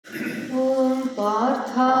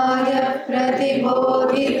पार्थाय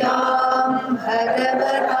प्रतिबोधितां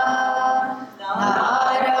भगवता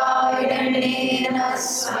नारायणेन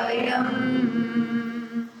स्वयं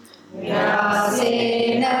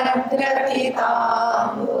व्यासेन ग्रथितां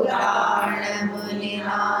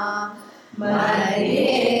पुराणमुनिना मध्ये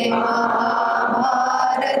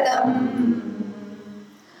महाभारतम्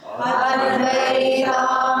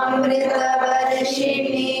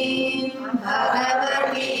अद्वैतामृतवर्षिणीं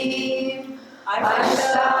भगवतीम्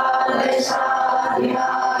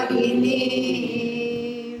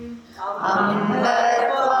अष्टादशाध्यायिनीम् अम्ब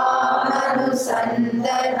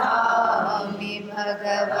त्वामनुसन्दधामि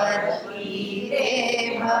भगवद्गीते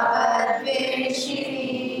भवद्वेषिणी।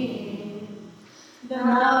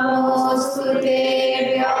 नमोऽस्तु ते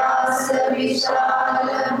व्यासविशालबुद्धे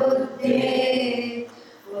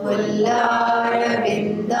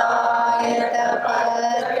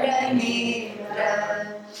पुल्लारविन्दायतपत्रनेत्र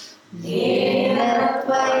येन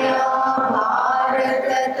त्वया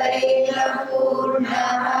भारततैलपूर्णः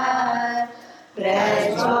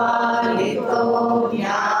प्रज्वालितो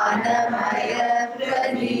ज्ञानमयप्रदीपः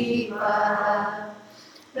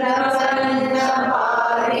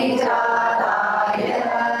प्रपन्नपारिजाताय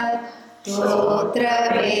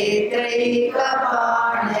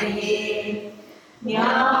स्तोत्रवेत्रैकपाणये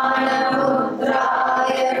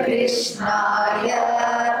ज्ञानमुद्राय कृष्णाय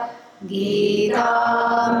गीतामृतदुहे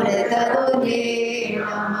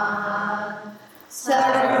नमः।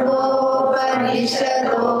 सर्वोपनिषदो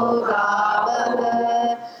गावः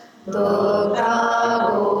दोग्धा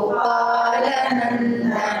गोपालनन्दनः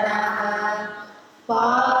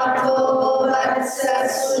पार्थो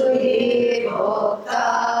वत्ससुधीर्भोक्ता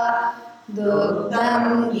दुग्धं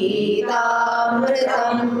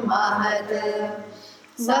गीतामृतं महत्।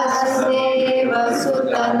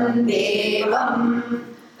 वसुदेवसुतं देवं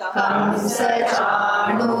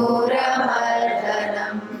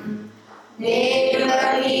कंसचाणूरमर्दनं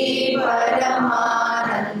देवकी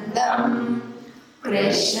परमानन्दं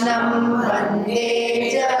कृष्णं वन्दे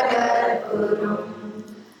जगद्गुरुं।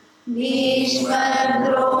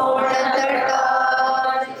 भीष्मद्रोणतटा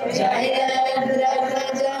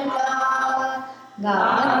जयद्रथजना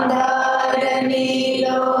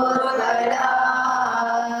गान्धारनीलोत्पला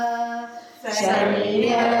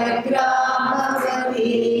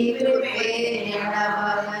शल्यग्रामवती कृपेण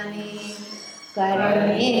वहनी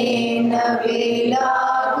कर्णेन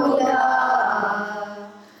वेलाकुला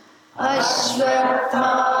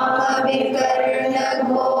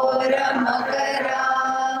अश्वत्थामविकर्णघोरमकरा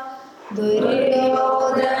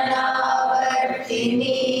दुर्योधनावर्तिनी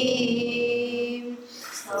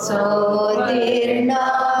सोत्तीर्णा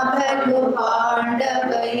खलु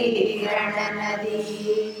पाण्डवैरणनदी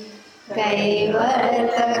कैवर्तककेशवः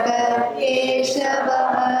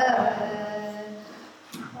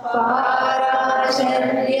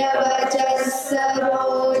पाराशर्यवचः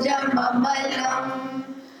सरोजममलं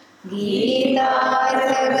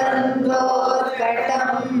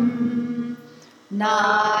गीतार्थगन्धोत्कटम्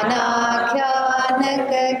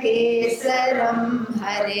नानाख्यानककेसरं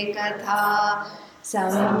हरिकथा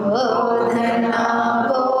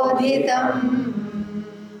सम्बोधनाबोधितम्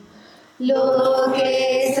लोके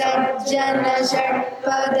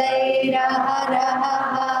सज्जनषट्पदैरहरः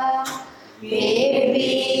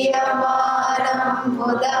वेपीयमानं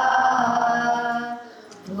मुदा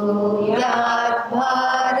भूयात्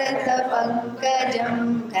भारतपङ्कजं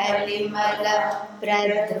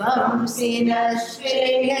कलिमलप्रध्वंसिनः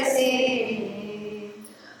श्रेयसे।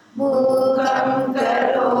 मूकं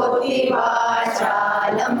करोति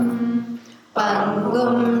वाचालं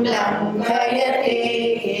पङ्गुं लङ्घयते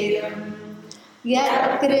गिरिं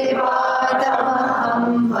यत्कृपातमहं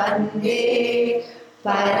वन्दे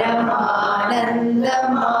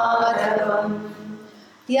परमानन्दमाधवम्।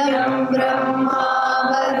 यं ब्रह्मा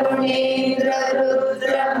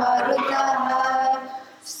वरुणेन्द्ररुद्रमरुतः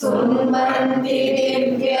स्तुन्वन्ति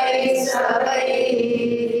दिव्यैः सर्वैः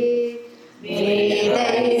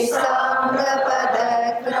वेदैः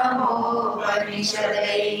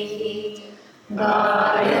साङ्गपदक्रमोपनिषदैः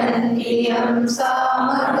गायन्ति यं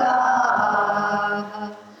सामगाः।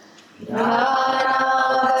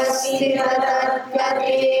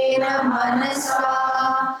 ध्यानावस्थिततद्गतेन मनसा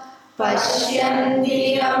पश्यन्ति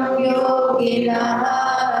यं योगिनः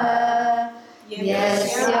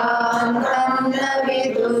यस्यान्तं न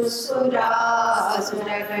विदुः सुरासुरगणाः।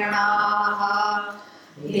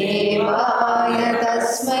 देवाय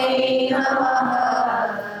तस्मै नमः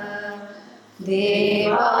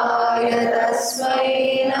देवाय तस्मै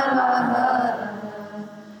नमः।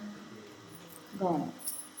 Gone.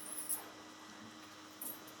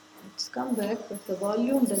 It's come back, but the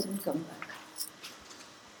volume doesn't come back.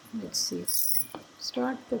 Let's see.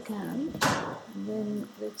 start the camp, and then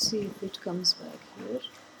let's see if it comes back here.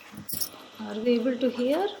 Are we able to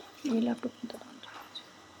hear? We'll have to put that on.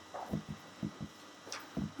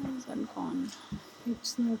 Is that gone?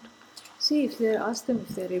 It's not. See if they ask them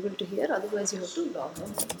if they're able to hear. Otherwise, you have to log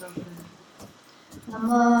on.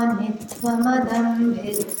 amānitvam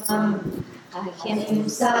adambhitvam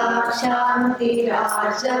ahiṃsā kṣhānti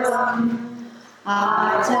ārjavam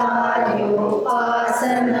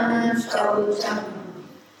ācāryopasanam śauචam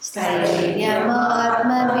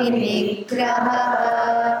स्थैर्यमात्मविनिग्रहः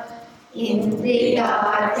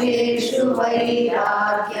इन्द्रियार्थेषु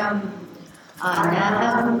वैराग्यम्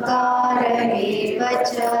अनहङ्कार एव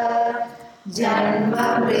च जन्म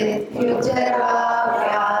मृत्युजरा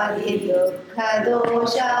व्याधि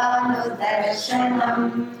दुःखदोषानुदर्शनम्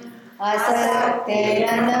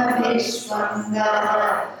असक्तिरनभिष्वङ्गः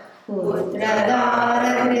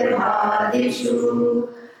पुत्रदारगृहादिषु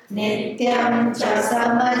नित्यं च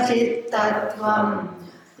समचित्तत्वम्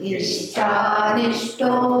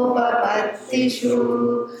इष्टानिष्टोपपत्तिषु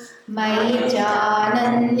मयि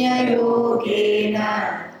चानन्ययोगेन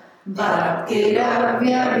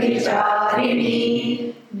भक्तिरव्यभिचारिणी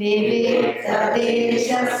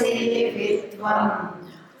विविक्तदेशसेवित्वम्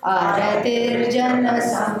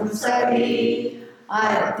अरतिर्जनसंसदि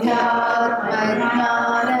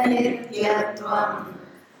अध्यात्मज्ञाननित्यत्वम्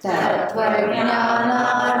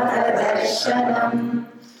तत्त्वज्ञानार्थदर्शनम्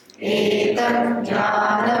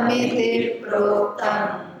एतज्ज्ञानमिति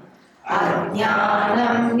प्रोक्तम्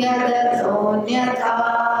अज्ञानं यदतोऽन्यथा.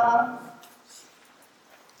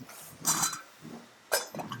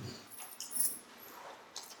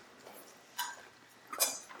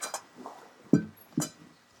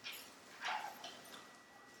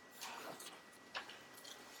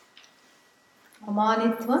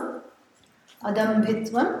 Amānitvam,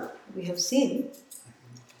 adambhitvam, we have seen.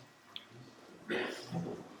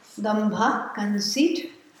 Dambha,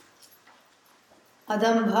 conceit.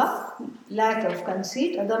 Adambha, lack of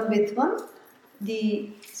conceit. Adambhitvam, the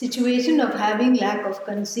situation of having lack of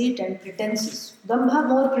conceit and pretenses. Dambha,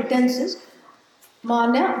 more pretenses.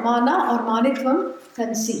 Mana or manitvam,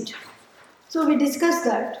 conceit. So we discussed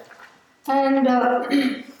that. And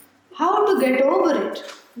how to get over it,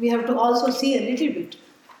 we have to also see a little bit.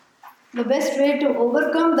 The best way to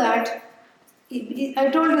overcome that, I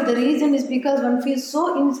told you the reason is because one feels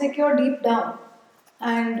so insecure deep down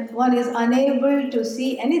and one is unable to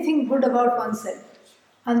see anything good about oneself,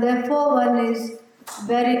 and therefore one is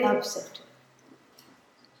very upset.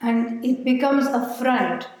 And it becomes a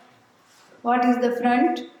front. What is the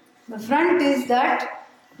front? The front is that,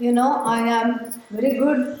 I am very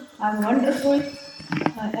good, I am wonderful,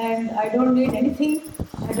 and I don't need anything,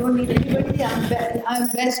 I don't need anybody, I am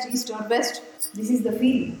best, east or west. This is the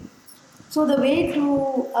feeling. So the way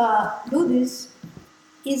to do this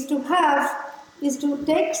is to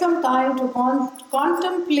take some time to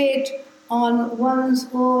contemplate on one's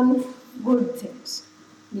own good things.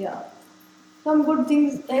 Yeah. Some good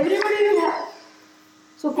things everybody will have.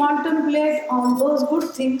 So contemplate on those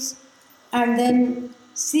good things and then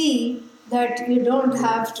see that you don't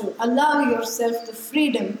have to allow yourself the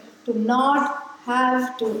freedom to not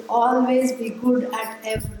have to always be good at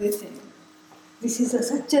everything. This is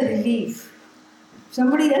such a relief. If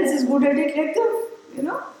somebody else is good at it, let them,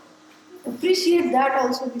 appreciate that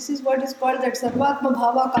also. This is what is called that sarvatma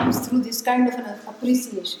bhava comes through this kind of an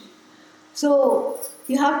appreciation. So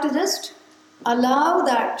you have to just allow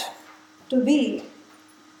that to be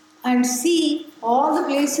and see all the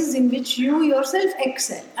places in which you yourself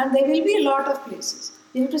excel. And there will be a lot of places.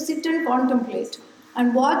 You have to sit and contemplate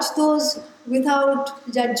and watch those without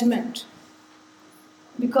judgment.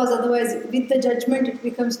 Because otherwise, with the judgment, it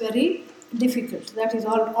becomes very difficult. That is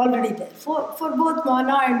already there. For both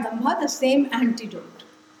mana and dambha, the same antidote.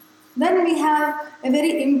 Then we have a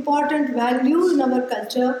very important value in our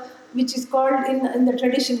culture, which is called, in the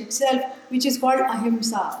tradition itself, which is called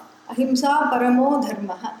ahiṃsā. Ahiṃsā paramo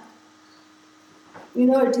dharmaha.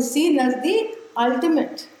 It is seen as the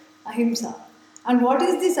ultimate ahiṃsā. And what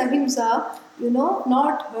is this ahiṃsā?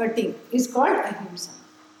 Not hurting is called ahiṃsā.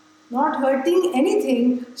 Not hurting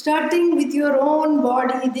anything, starting with your own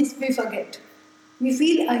body, this we forget. We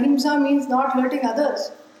feel ahiṃsā means not hurting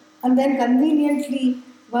others, and then conveniently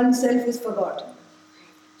oneself is forgotten.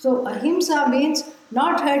 So ahiṃsā means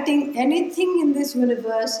not hurting anything in this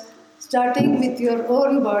universe, starting with your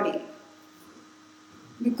own body.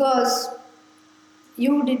 Because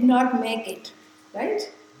you did not make it, right?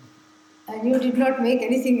 And you did not make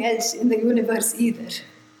anything else in the universe either.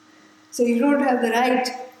 So you don't have the right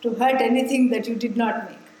to hurt anything that you did not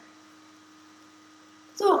make.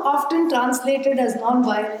 So often translated as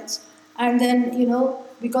non-violence. And then,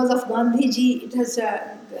 because of Gandhiji, it has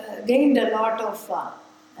gained a lot of,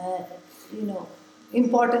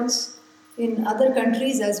 importance in other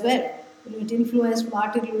countries as well. It influenced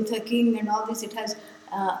Martin Luther King and all this. It has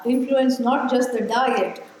influenced not just the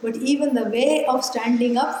diet, but even the way of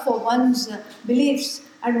standing up for one's beliefs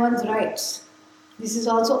and one's rights. This is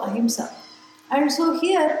also ahiṃsā. And so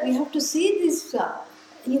here we have to see this,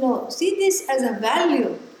 see this as a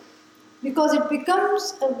value, because it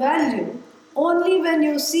becomes a value only when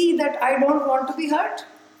you see that I don't want to be hurt.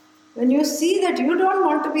 When you see that you don't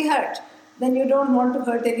want to be hurt, then you don't want to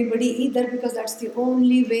hurt anybody either, because that's the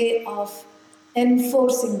only way of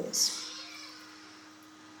enforcing this.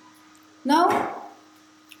 Now,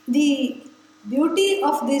 the beauty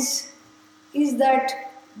of this is that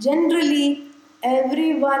generally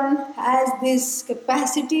everyone has this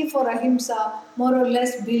capacity for ahiṃsā more or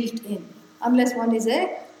less built in, unless one is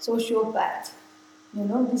a sociopath.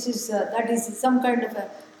 This is that is some kind of a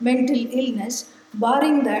mental illness.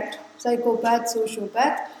 Barring that, psychopath,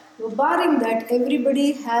 sociopath, barring that,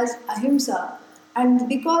 everybody has ahiṃsā, and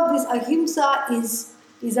because this ahiṃsā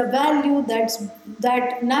is a value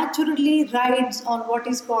that naturally rides on what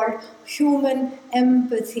is called human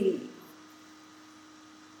empathy.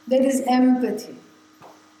 There is empathy.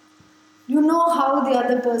 You know how the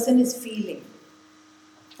other person is feeling.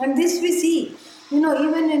 And this we see,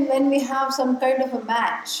 even when we have some kind of a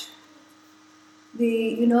match,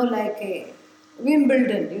 like a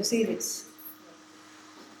Wimbledon, you see this.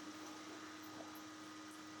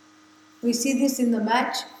 We see this in the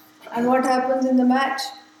match, and what happens in the match?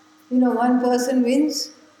 One person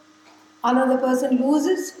wins, another person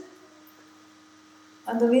loses,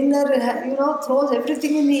 and the winner, throws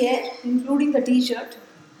everything in the air, including the t-shirt,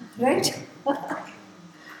 right?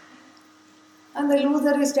 And the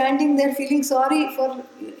loser is standing there feeling sorry for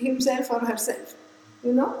himself or herself,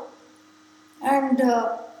 And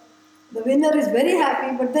the winner is very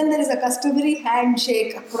happy, but then there is a customary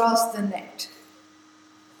handshake across the net.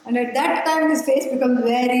 And at that time his face becomes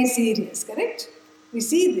very serious, correct? We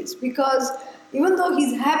see this because even though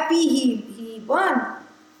he's happy he won,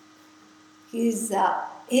 he's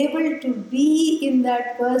able to be in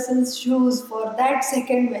that person's shoes for that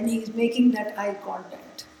second when he's making that eye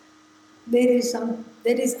contact. There is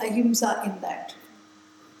ahiṃsā in that.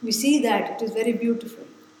 We see that, it is very beautiful.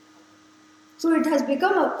 So it has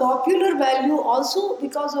become a popular value also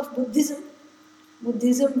because of Buddhism.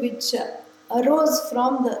 Buddhism which arose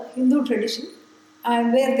from the Hindu tradition,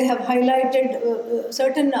 and where they have highlighted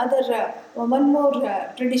certain other, one more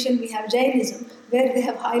tradition we have, Jainism, where they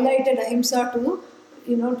have highlighted ahiṃsā to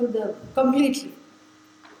the completely.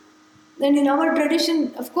 Then in our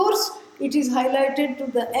tradition, of course, it is highlighted to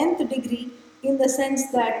the nth degree, in the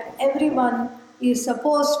sense that everyone is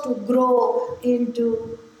supposed to grow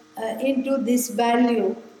into this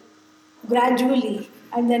value gradually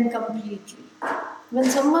and then completely. When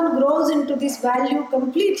someone grows into this value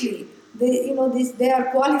completely, they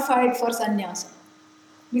are qualified for sannyasa.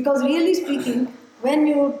 Because really speaking, when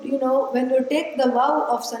you take the vow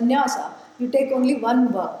of sannyasa, you take only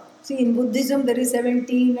one vow. See, in Buddhism there is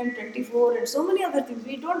 17 and 24 and so many other things.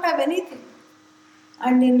 We don't have anything.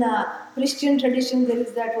 And in Christian tradition there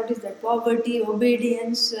is that, poverty,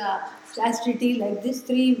 obedience, chastity, like this,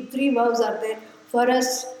 three vows are there. For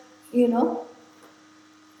us, we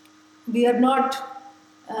are not,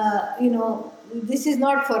 this is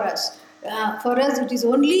not for us. For us it is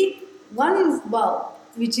only one vow,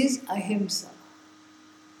 which is ahiṃsā.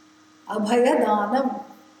 Abhayadanam.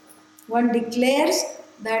 One declares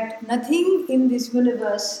that nothing in this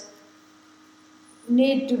universe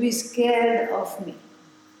need to be scared of me,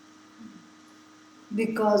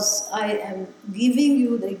 because I am giving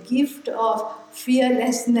you the gift of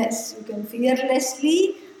fearlessness. You can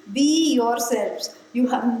fearlessly be yourselves. You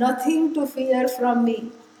have nothing to fear from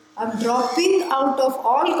me. I'm dropping out of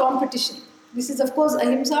all competition. This is, of course,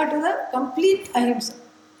 ahiṃsā to the complete ahiṃsā.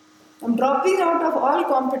 I'm dropping out of all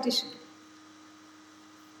competition.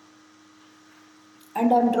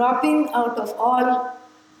 And I'm dropping out of all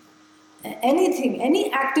anything,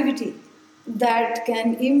 any activity that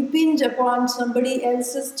can impinge upon somebody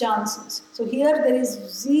else's chances. So here there is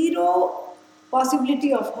zero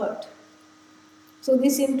possibility of hurt. So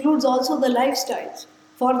this includes also the lifestyles.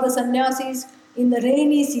 For the sannyasis in the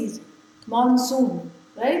rainy season, monsoon,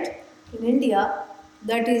 right? In India,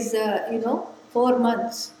 that is, 4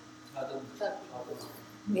 months.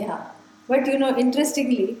 Yeah. But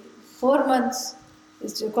interestingly, 4 months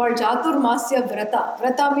is called Chaturmasya Vrata.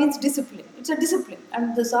 Vrata means discipline. It's a discipline.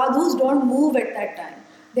 And the sadhus don't move at that time.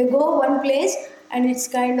 They go one place, and it's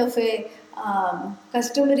kind of a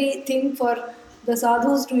customary thing for the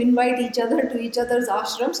sadhus to invite each other to each other's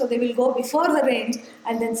ashram. So they will go before the rains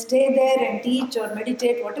and then stay there and teach or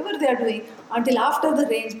meditate, whatever they are doing, until after the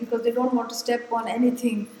rains, because they don't want to step on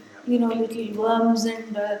anything, little worms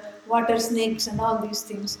and water snakes and all these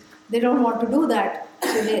things. They don't want to do that.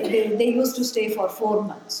 So they used to stay for 4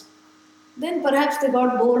 months. Then perhaps they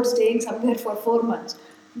got bored staying somewhere for 4 months.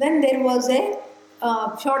 Then there was a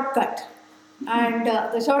shortcut. And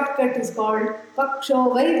the shortcut is called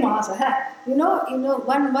Paksho Vai Masaha.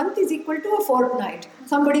 1 month is equal to a fortnight.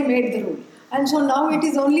 Somebody made the rule. And so now it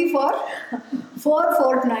is only for 4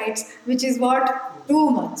 fortnights, which is what? 2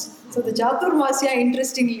 months. So the Chaturmasya,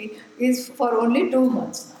 interestingly, is for only 2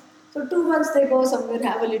 months now. So 2 months they go somewhere,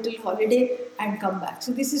 have a little holiday and come back.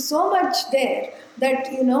 So this is so much there that,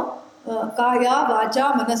 kaya,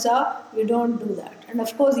 vacha, manasa, we don't do that. And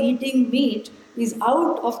of course eating meat is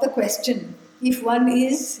out of the question if one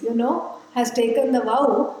is, has taken the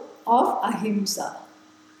vow of ahiṃsā.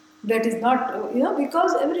 That is not,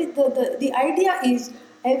 because the idea is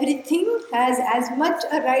everything has as much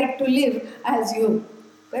a right to live as you.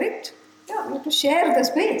 Correct? Yeah, you have to share the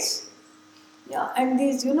space. Yeah, and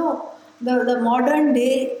these, the modern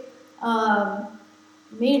day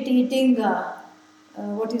meat eating,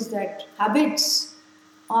 habits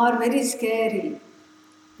are very scary.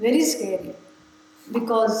 Very scary.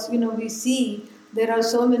 Because, we see there are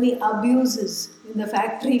so many abuses in the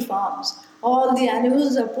factory farms. All the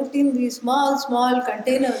animals are put in these small, small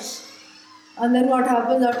containers. And then what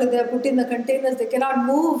happens after they are put in the containers? They cannot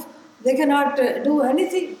move. They cannot do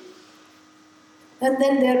anything. And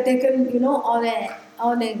then they are taken, on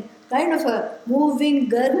a kind of a moving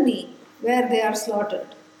gurney where they are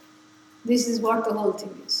slaughtered. This is what the whole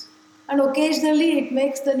thing is. And occasionally it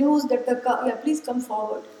makes the news that please come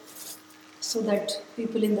forward, so that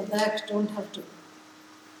people in the back don't have to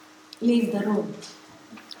leave the room.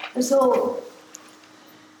 So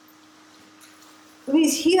we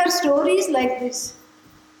hear stories like this,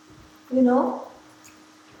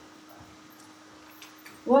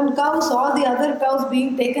 One cow saw the other cows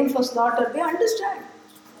being taken for slaughter. They understand.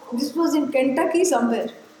 This was in Kentucky somewhere,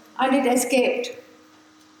 and it escaped.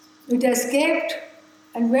 It escaped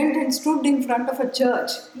and went and stood in front of a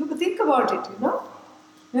church. You could think about it,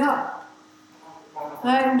 Yeah.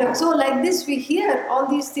 And so like this we hear all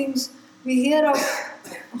these things. We hear of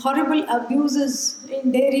horrible abuses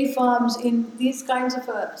in dairy farms, in these kinds of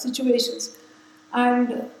situations.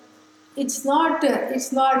 And it's not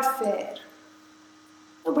fair.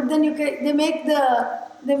 No, but then they make the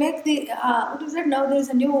what is it now? There is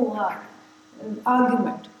a new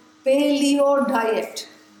argument. Paleo diet.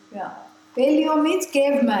 Yeah. Paleo means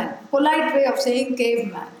caveman. Polite way of saying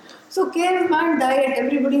caveman. So caveman diet,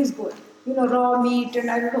 everybody is good. Raw meat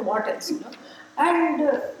and I don't know what else.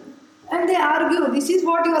 And they argue, this is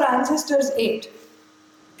what your ancestors ate.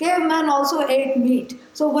 Caveman also ate meat.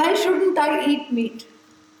 So why shouldn't I eat meat?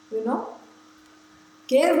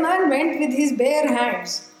 Caveman went with his bare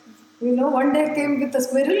hands. One day came with a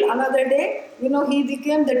squirrel, another day, he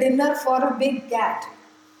became the dinner for a big cat.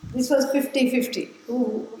 This was 50-50.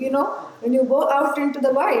 When you go out into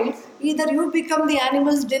the wild, either you become the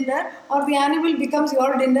animal's dinner or the animal becomes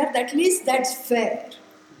your dinner. At least that's fair.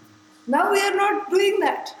 Now we are not doing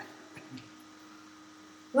that.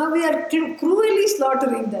 Now we are cruelly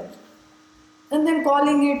slaughtering them. And then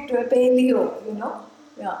calling it paleo,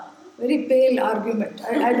 Yeah, very pale argument.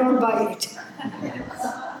 I don't buy it.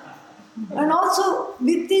 And also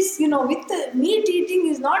with this, with the meat eating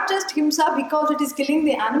is not just himsa because it is killing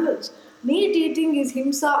the animals. Meat eating is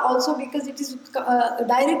himsa also because it is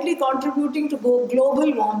directly contributing to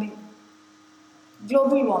global warming.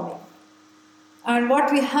 Global warming. And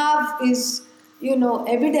what we have is,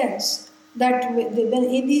 evidence that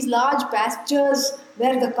in these large pastures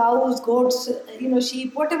where the cows, goats,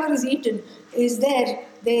 sheep, whatever is eaten is there,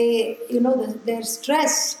 their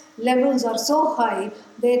stress levels are so high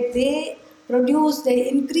that they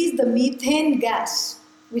increase the methane gas,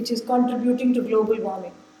 which is contributing to global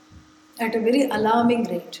warming at a very alarming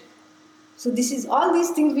rate. So all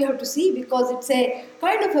these things we have to see because it's a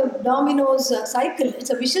kind of a dominoes cycle. It's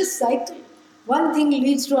a vicious cycle. One thing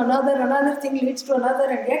leads to another, another thing leads to another,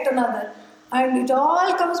 and yet another. And it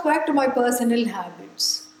all comes back to my personal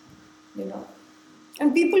habits,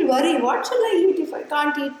 And people worry, what shall I eat if I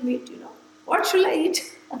can't eat meat, What shall I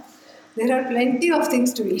eat? There are plenty of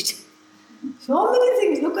things to eat. So many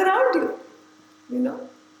things. Look around you,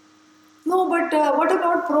 No, but what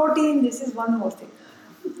about protein? This is one more thing,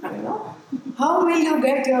 How will you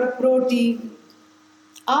get your protein?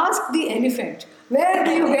 Ask the elephant. Where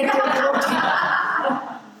do you get your protein?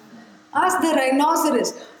 Ask the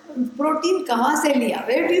rhinoceros. Protein kahan se liya?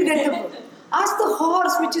 Where do you get the protein? Ask the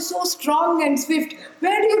horse, which is so strong and swift,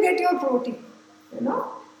 where do you get your protein? You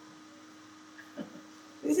know?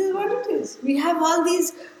 This is what it is. We have all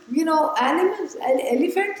these, animals. An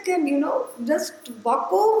elephant can, just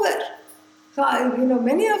walk over,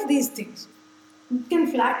 many of these things. It can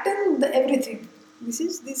flatten everything. It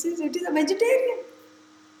is a vegetarian.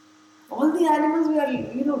 All the animals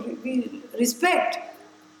we respect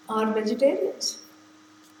are vegetarians.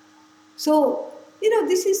 So,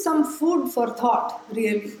 this is some food for thought,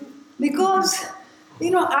 really. Because,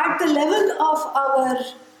 at the level of our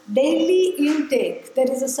daily intake,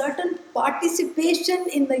 there is a certain participation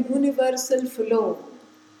in the universal flow.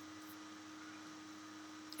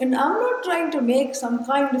 And I'm not trying to make some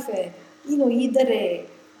kind of a, either a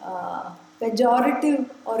pejorative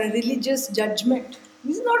or a religious judgment.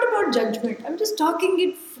 This is not about judgment. I'm just talking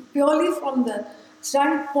it purely from the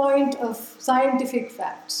standpoint of scientific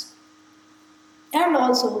facts. And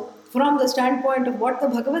also from the standpoint of what the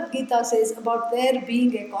Bhagavad Gita says about there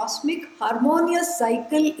being a cosmic harmonious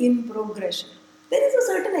cycle in progression. There is a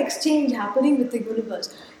certain exchange happening with the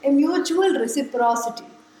universe, a mutual reciprocity.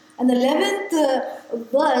 And the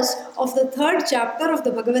 11th verse of the 3rd chapter of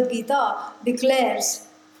the Bhagavad Gita declares,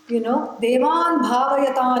 Devan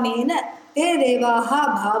bhavayatanena te devaha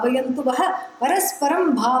bhavayantu vaha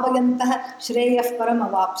parasparam bhavayantah shreyah param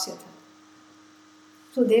avapsyat.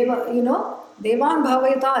 So Deva, Devan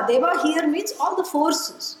bhavayata. Deva here means all the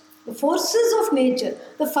forces of nature,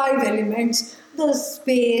 the 5 elements, the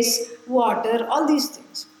space, water, all these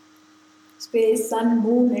things. Space, sun,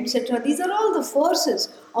 moon, etc. These are all the forces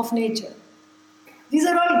of nature. These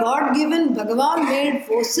are all God-given, Bhagavan-made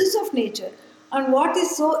forces of nature. And what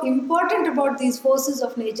is so important about these forces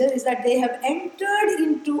of nature is that they have entered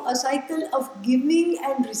into a cycle of giving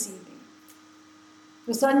and receiving.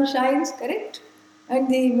 The sun shines, correct? And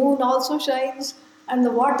the moon also shines, and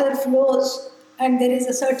the water flows, and there is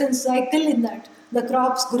a certain cycle in that. The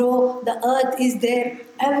crops grow, the earth is there,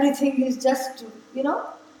 everything is just,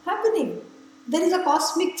 happening. There is a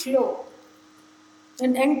cosmic flow.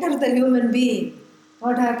 And enter the human being.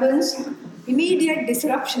 What happens? Immediate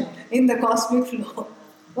disruption in the cosmic flow.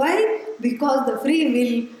 Why? Because the free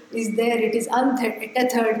will is there, it is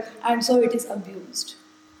untethered, and so it is abused.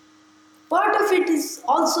 Part of it is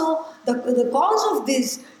also, the cause of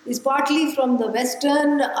this is partly from the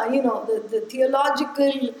Western, the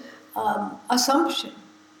theological assumption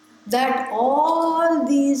that all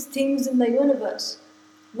these things in the universe,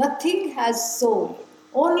 nothing has soul.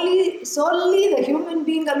 Solely the human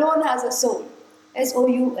being alone has a soul.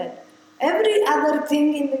 S-O-U-L. Every other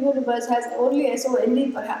thing in the universe has only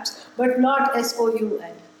S-O-L-E perhaps, but not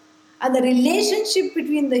S-O-U-L. And the relationship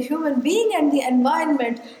between the human being and the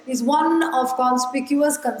environment is one of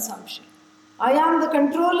conspicuous consumption. I am the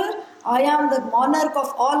controller, I am the monarch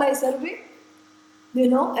of all I survey.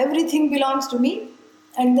 Everything belongs to me.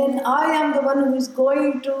 And then I am the one who is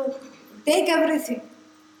going to take everything.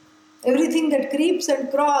 Everything that creeps and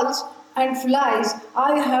crawls and flies,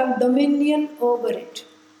 I have dominion over it.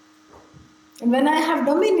 And when I have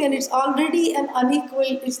dominion, it's already an unequal,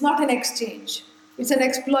 it's not an exchange. It's an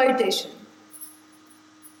exploitation.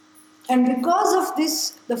 And because of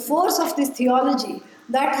this, the force of this theology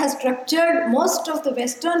that has structured most of the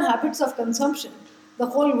Western habits of consumption, the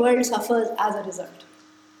whole world suffers as a result.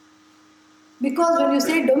 Because when you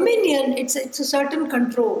say dominion, it's a certain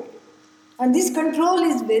control. And this control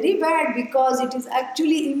is very bad because it is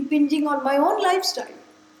actually impinging on my own lifestyle.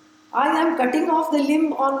 I am cutting off the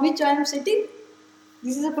limb on which I am sitting.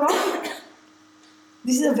 This is a problem.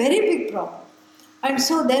 This is a very big problem. And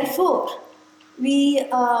so therefore, we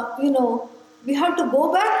have to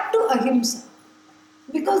go back to ahiṃsā.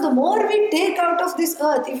 Because the more we take out of this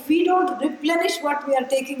earth, if we don't replenish what we are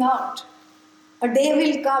taking out, a day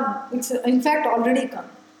will come. It's in fact already come.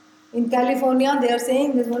 In California, they are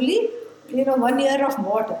saying there's only 1 year of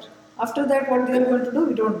water. After that, what they are going to do,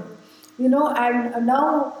 we don't know. And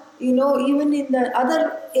now, even in the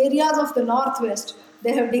other areas of the Northwest,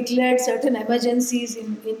 they have declared certain emergencies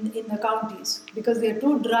in the counties because they are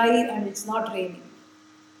too dry and it's not raining.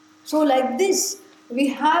 So like this, we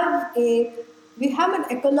have an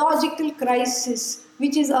ecological crisis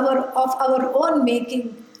which is of our own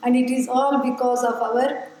making, and it is all because of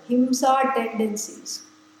our ahiṃsā tendencies.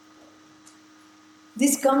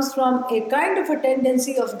 This comes from a kind of a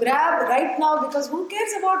tendency of grab right now, because who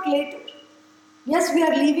cares about later? Yes, we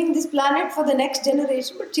are leaving this planet for the next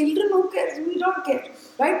generation, but children, who cares? We don't care.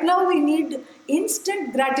 Right now we need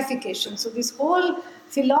instant gratification. So this whole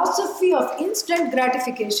philosophy of instant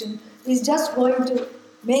gratification is just going to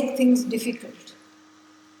make things difficult.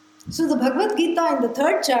 So the Bhagavad Gita in the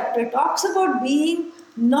 3rd chapter talks about being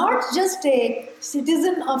not just a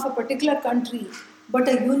citizen of a particular country, but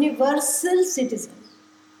a universal citizen.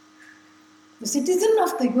 The citizen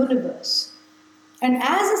of the universe. And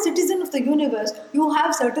as a citizen of the universe, you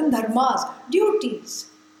have certain dharmas, duties.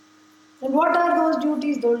 And what are those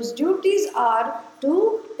duties? Those duties are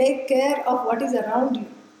to take care of what is around you,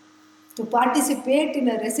 to participate in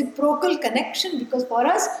a reciprocal connection, because for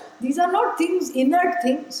us, these are not things, inert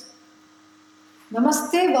things.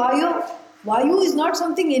 Namaste Vayu. Vayu is not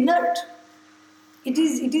something inert. It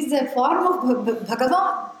is a form of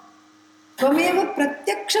Bhagavan. Tvameva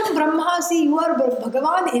pratyaksham brahmasi. You are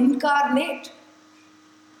Bhagavan incarnate.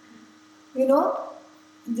 You know,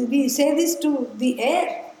 we say this to the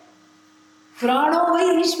air. Prano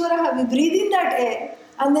vai Ishvaraha. We breathe in that air,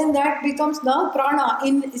 and then that becomes now prana.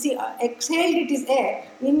 Exhaled it is air,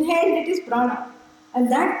 inhaled it is prana.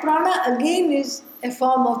 And that prana again is a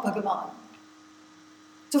form of Bhagavan.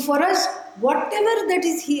 So for us, whatever that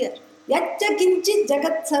is here, yaccha kinchit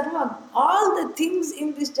jagat sarvam, all the things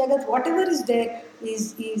in this jagat, whatever is there,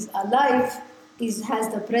 is alive, has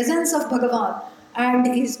the presence of Bhagavan, and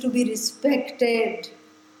is to be respected,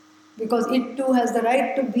 because it too has the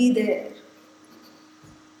right to be there.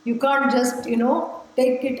 You can't just,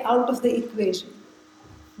 take it out of the equation.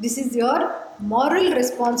 This is your moral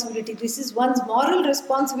responsibility. This is one's moral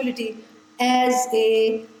responsibility as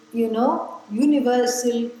a,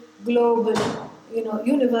 universal, global,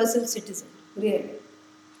 universal citizen, really.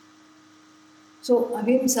 So,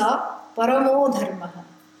 ahiṃsā paramo dharmaha.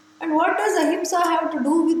 And what does ahiṃsā have to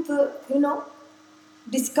do with,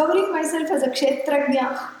 discovering myself as a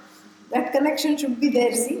kshetrajña? That connection should be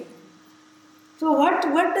there, see? So what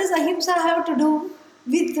does ahiṃsā have to do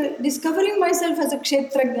with discovering myself as a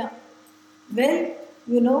kshetrajña?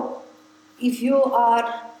 Well, if you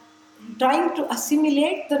are trying to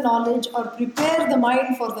assimilate the knowledge or prepare the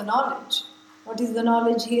mind for the knowledge, what is the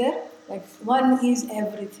knowledge here? That one is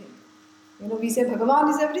everything. We say Bhagavan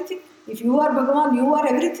is everything. If you are Bhagavan, you are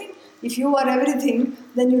everything. If you are everything,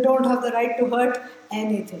 then you don't have the right to hurt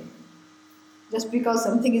anything. Just because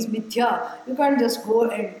something is mithya, you can't just go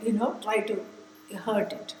and, try to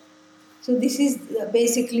hurt it. So this is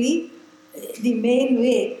basically the main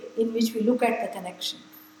way in which we look at the connection.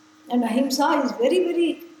 And ahiṃsā is very,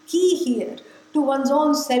 very key here to one's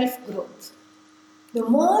own self-growth. The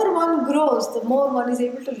more one grows, the more one is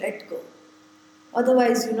able to let go.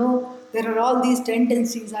 Otherwise, there are all these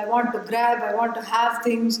tendencies. I want to grab, I want to have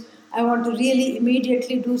things, I want to really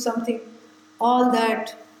immediately do something. All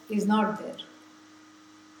that is not there.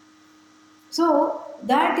 So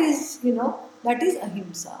that is, that is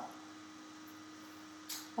ahiṃsā.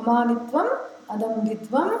 Amānitvam,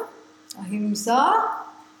 adambhitvam, ahiṃsā,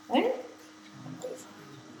 and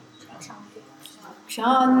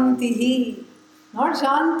kṣhānti. Not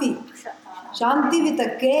shanti. Shanti with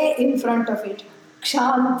a K in front of it.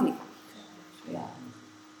 Kṣhānti. Yeah.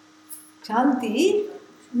 Kṣhānti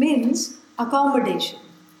means accommodation.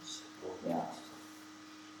 Yeah.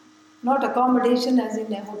 Not accommodation as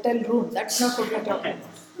in a hotel room. That's not what we're talking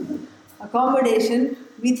about. Accommodation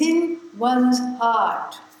within one's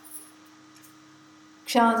heart.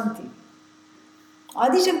 Kṣhānti.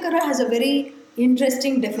 Adi Shankara has a very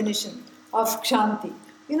interesting definition of kṣhānti.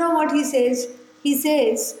 You know what he says? He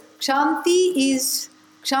says kṣhānti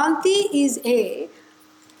is a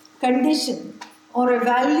condition or a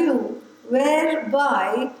value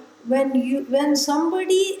whereby when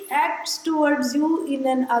somebody acts towards you in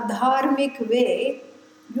an adharmic way,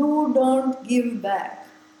 you don't give back.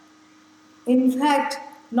 In fact,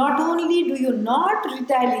 not only do you not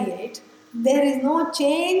retaliate, there is no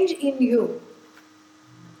change in you.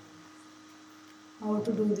 How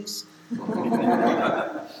to do this?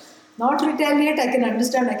 Not retaliate, I can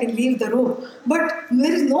understand, I can leave the room. But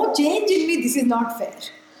there is no change in me, this is not fair.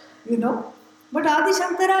 But Adi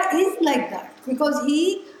Shankara is like that, because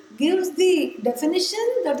he gives the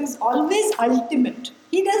definition that is always ultimate.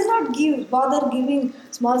 He does not bother giving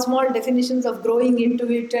small definitions of growing into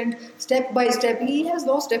it and step by step. He has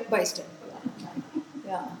no step by step.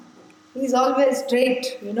 Yeah. He is always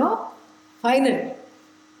straight, final.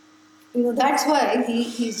 That's why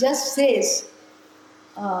he just says,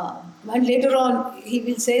 and later on he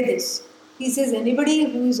will say this. He says, anybody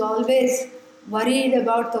who is always worried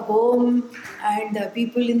about the home and the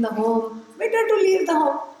people in the home, better to leave the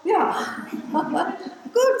home. Yeah.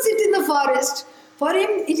 Go sit in the forest. For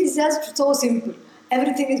him, it is just so simple.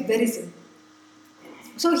 Everything is very simple.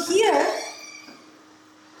 So here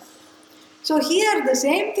the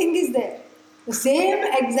same thing is there. The same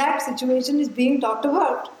exact situation is being talked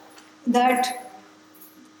about. That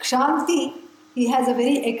kṣhānti, he has a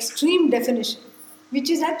very extreme definition, which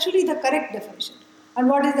is actually the correct definition. And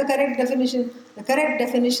what is the correct definition? The correct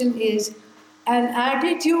definition is an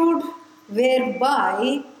attitude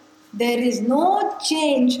whereby there is no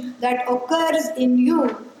change that occurs in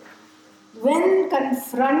you when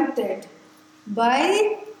confronted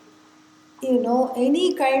by,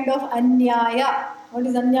 any kind of anyaya. What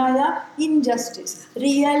is anyaya? Injustice,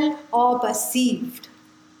 real or perceived.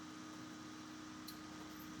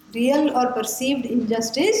 Real or perceived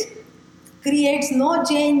injustice creates no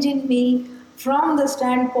change in me from the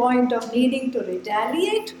standpoint of needing to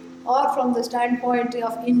retaliate, or from the standpoint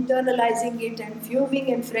of internalizing it and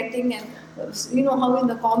fuming and fretting, and how in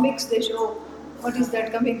the comics they show what is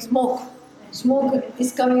that coming? Smoke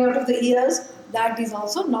is coming out of the ears. That is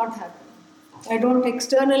also not happening. I don't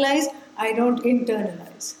externalize, I don't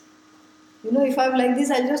internalize. If I'm like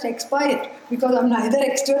this, I'll just expire, because I'm neither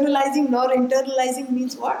externalizing nor internalizing.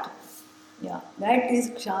 Means what? Yeah, that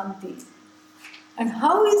is kṣhānti. And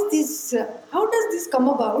how is this? How does this come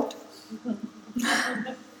about?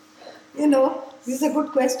 This is a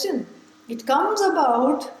good question. It comes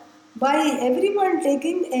about by everyone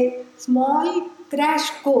taking a small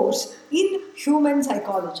crash course in human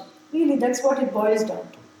psychology. Really, that's what it boils down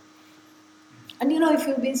to. And if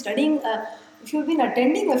you've been studying, if you've been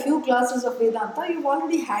attending a few classes of Vedanta, you've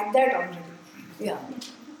already had that already. Yeah.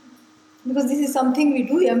 Because this is something we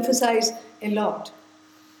do emphasize a lot.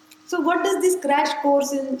 So what does this crash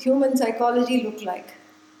course in human psychology look like?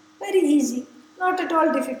 Very easy, not at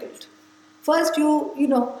all difficult. First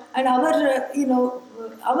and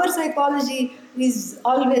our psychology is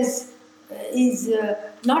always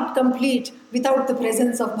not complete without the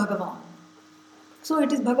presence of Bhagavan. So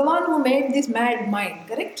it is Bhagavan who made this mad mind,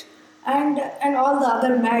 correct? And all the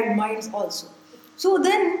other mad minds also. So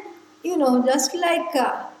then, just like,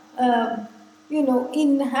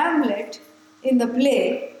 in Hamlet, in the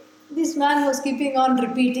play, this man was keeping on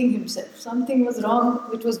repeating himself. Something was wrong,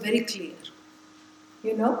 which was very clear.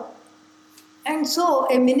 And so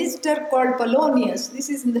a minister called Polonius, this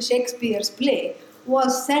is in the Shakespeare's play,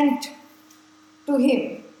 was sent to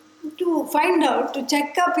him to find out, to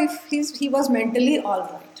check up if he was mentally all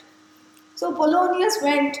right. So Polonius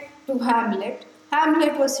went to Hamlet.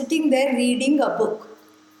 Hamlet was sitting there reading a book.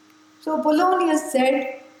 So Polonius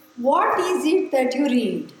said, "What is it that you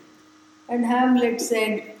read?" And Hamlet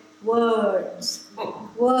said, "Words,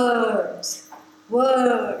 words,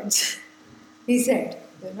 words," he said,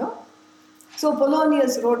 So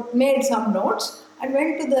Polonius made some notes and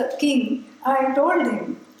went to the king and told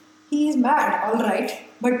him, he is mad, all right,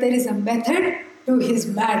 but there is a method to his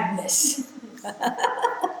madness.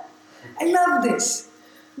 I love this,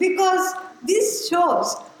 because this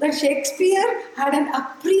shows that Shakespeare had an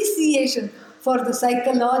appreciation for the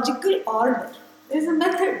psychological order. There is a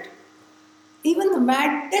method. Even the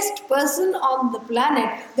maddest person on the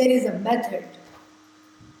planet, there is a method.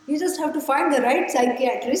 You just have to find the right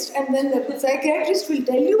psychiatrist, and then the psychiatrist will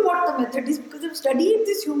tell you what the method is, because they've studied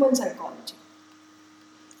this human psychology.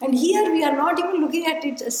 And here we are not even looking at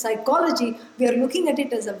it as psychology, we are looking at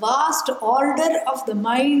it as a vast order of the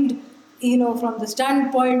mind, from the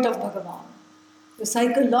standpoint of Bhagavan. The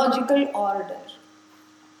psychological order.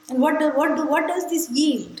 And what does this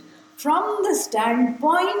yield? From the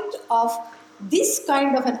standpoint of this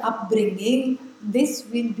kind of an upbringing, this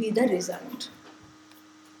will be the result.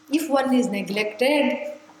 If one is neglected,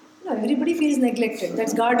 everybody feels neglected.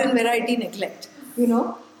 That's garden variety neglect,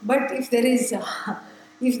 But if there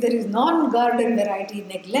is non-garden variety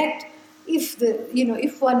neglect,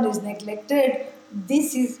 if one is neglected,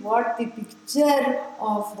 this is what the picture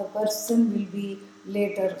of the person will be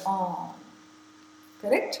later on.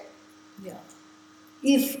 Correct? Yeah.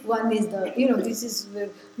 If one is this is,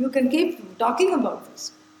 you can keep talking about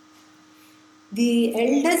this. The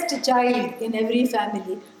eldest child in every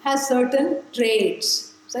family has certain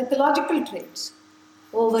traits, psychological traits.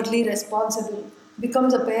 Overly responsible,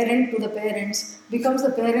 becomes a parent to the parents, becomes a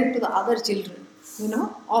parent to the other children,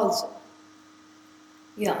 also.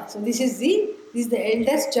 Yeah, so this is the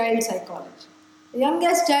eldest child psychology. The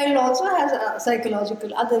youngest child also has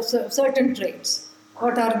psychological, other certain traits.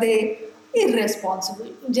 What are they? Irresponsible,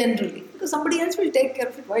 generally, because somebody else will take care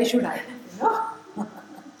of it. Why should I?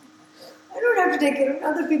 I don't have to take care of it.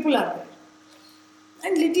 Other people are there.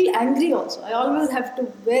 And little angry also. I always have to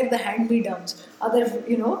wear the hand-me-downs. I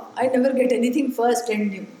never get anything first and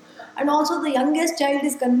new. And also the youngest child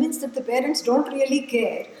is convinced that the parents don't really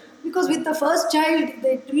care. Because with the first child,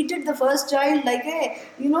 they treated the first child like a,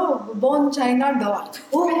 bone china doll.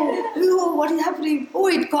 Oh, what is happening? Oh,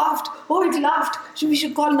 it coughed. Oh, it laughed. We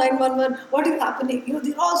should call 911. What is happening?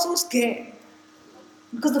 They're all so scared.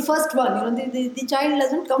 Because the first one, the child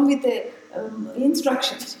doesn't come with a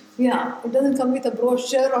instructions. Yeah, it doesn't come with a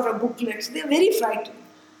brochure or a booklet. So they're very frightened.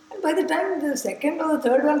 And by the time the second or the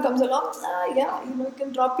third one comes along, yeah, you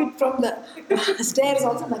can drop it from the stairs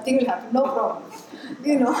also, nothing will happen, no problem.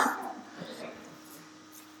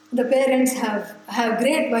 The parents have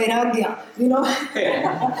great vairagya,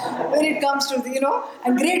 when it comes to,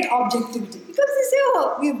 and great objectivity. Because they say,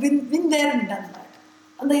 oh, we've been there and done that.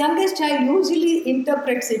 And the youngest child usually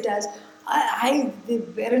interprets it as, the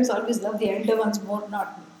parents always love the elder ones more,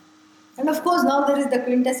 not me. And of course, now there is the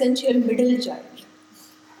quintessential middle child.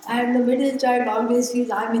 And the middle child always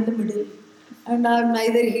feels, I'm in the middle. And I'm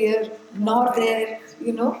neither here nor there,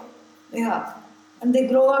 Yeah. And they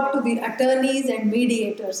grow up to be attorneys and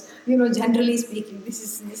mediators, generally speaking.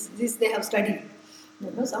 This they have studied.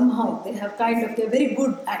 Somehow they have they're very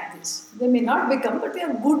good at this. They may not become, but they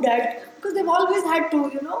are good at, because they've always had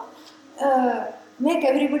to, make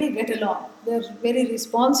everybody get along. They're very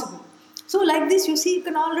responsible. So like this, you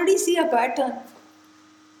can already see a pattern.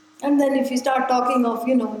 And then if you start talking of,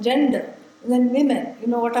 gender, then women,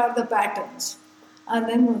 what are the patterns? And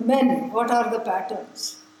then men, what are the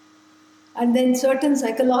patterns? And then certain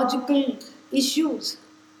psychological issues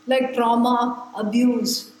like trauma,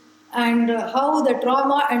 abuse, and how the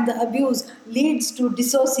trauma and the abuse leads to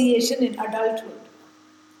dissociation in adulthood.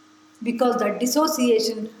 Because that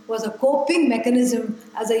dissociation was a coping mechanism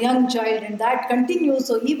as a young child, and that continues.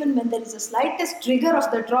 So even when there is a slightest trigger of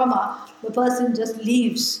the trauma, the person just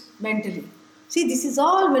leaves mentally. See, this is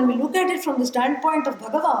all, when we look at it from the standpoint of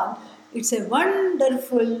Bhagavan, it's a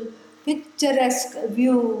wonderful, picturesque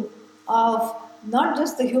view of not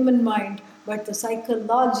just the human mind, but the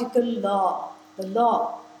psychological law, the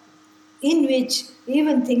law, in which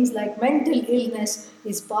even things like mental illness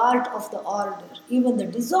is part of the order. Even the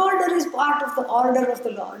disorder is part of the order of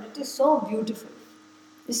the Lord. It is so beautiful.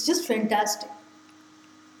 It's just fantastic.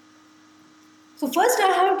 So first I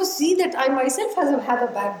have to see that I myself have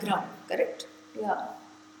a background, correct? Yeah.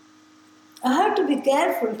 I have to be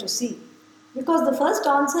careful to see. Because the first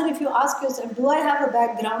answer, if you ask yourself, do I have a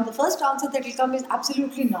background? The first answer that will come is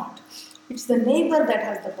absolutely not. It's the neighbor that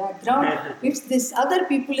has the background. It's this other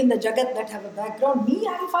people in the Jagat that have a background. Me,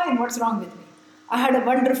 I'm fine. What's wrong with me? I had a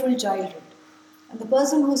wonderful childhood. And the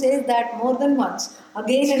person who says that more than once,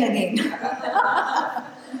 again and again,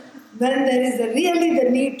 then there is really the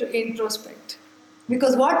need to introspect.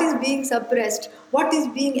 Because what is being suppressed, what is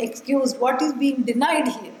being excused, what is being denied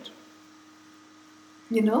here?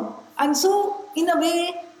 And so, in a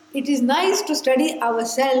way, it is nice to study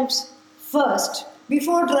ourselves first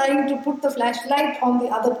before trying to put the flashlight on the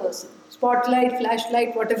other person. Spotlight,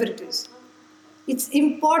 flashlight, whatever it is. It's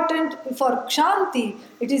important for kṣhānti,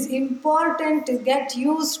 it is important to get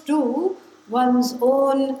used to one's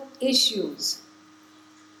own issues.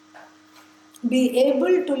 Be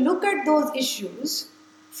able to look at those issues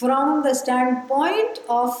from the standpoint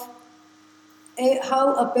of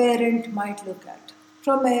how a parent might look at,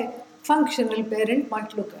 from a functional parent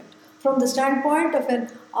might look at, from the standpoint of an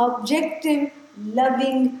objective,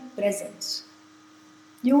 loving presence.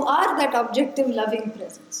 You are that objective, loving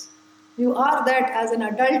presence. You are that as an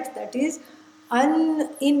adult that is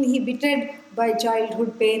uninhibited by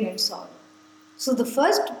childhood pain and sorrow. So the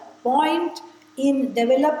first point in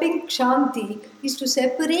developing kṣhānti is to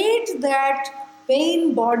separate that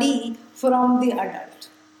pain body from the adult.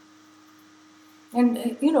 And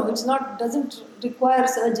it's not, doesn't require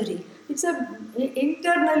surgery. It's an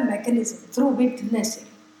internal mechanism through witnessing.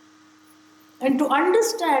 And to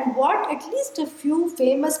understand what at least a few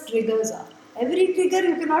famous triggers are. Every trigger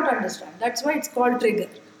you cannot understand. That's why it's called trigger.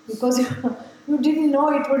 Because you didn't know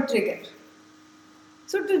it would trigger.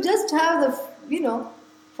 So to just have the,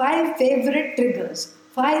 5 favorite triggers,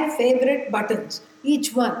 5 favorite buttons,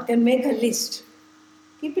 each one can make a list.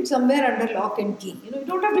 Keep it somewhere under lock and key. You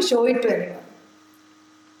don't have to show it to anyone.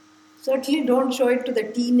 Certainly don't show it to the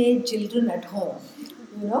teenage children at home.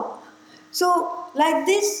 So like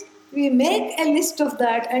this, we make a list of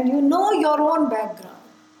that, and you know your own background.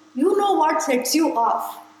 You know what sets you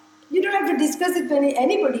off. You don't have to discuss it with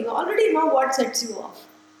anybody. You already know what sets you off.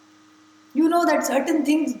 You know that certain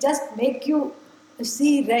things just make you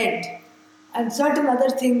see red, and certain other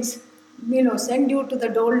things, send you to the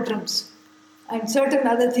doldrums, and certain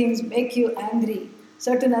other things make you angry,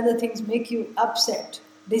 certain other things make you upset,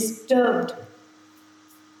 disturbed.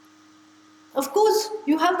 Of course,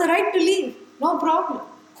 you have the right to leave, no problem.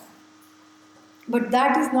 But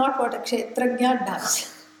that is not what a kshetrajna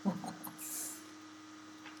does.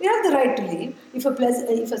 You have the right to leave.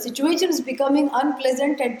 If a situation is becoming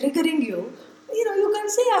unpleasant and triggering you, you can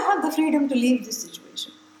say, I have the freedom to leave this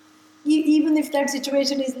situation. Even if that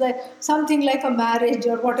situation is like something like a marriage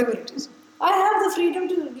or whatever it is. I have the freedom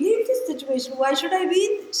to leave this situation. Why should I be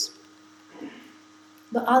in this?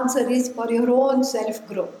 The answer is for your own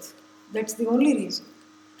self-growth. That's the only reason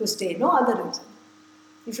to stay, no other reason.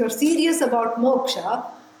 If you're serious about moksha,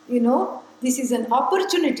 this is an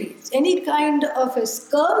opportunity. Any kind of a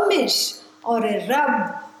skirmish or a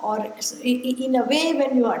rub or in a way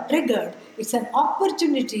when you are triggered, it's an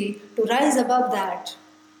opportunity to rise above that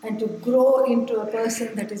and to grow into a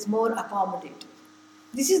person that is more accommodative.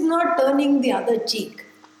 This is not turning the other cheek.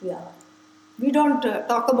 Yeah. We don't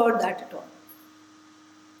talk about that at all.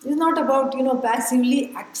 It's not about,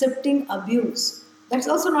 passively accepting abuse. That's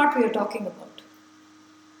also not what we are talking about.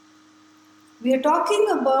 We are talking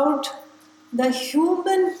about the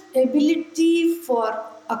human ability for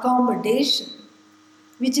accommodation,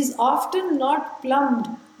 which is often not plumbed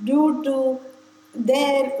due to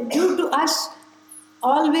us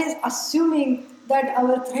always assuming that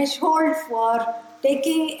our threshold for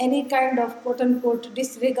taking any kind of quote-unquote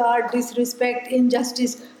disregard, disrespect,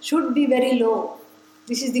 injustice should be very low.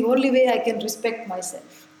 This is the only way I can respect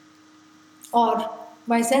myself. Or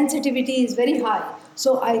my sensitivity is very high,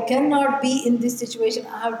 so I cannot be in this situation.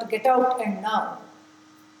 I have to get out and now.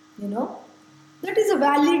 That is a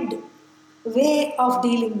valid way of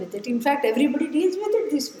dealing with it. In fact, everybody deals with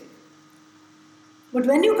it this way. But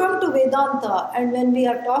when you come to Vedanta and when we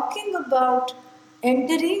are talking about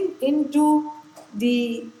entering into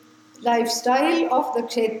the lifestyle of the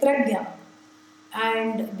kshetrajna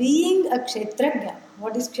and being a kshetrajna,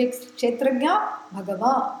 what is kshetrajna?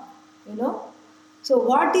 Bhagavan. So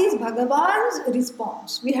what is Bhagavan's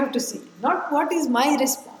response? We have to see, not what is my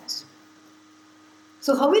response.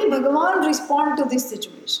 So how will Bhagavan respond to this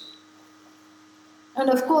situation? And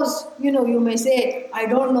of course, you may say, I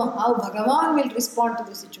don't know how Bhagavan will respond to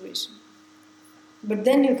the situation. But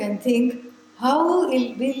then you can think, how will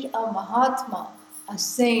a Mahatma, a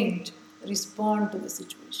saint, respond to the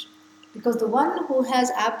situation? Because the one who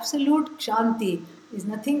has absolute kṣhānti is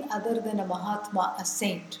nothing other than a Mahatma, a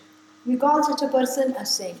saint. We call such a person a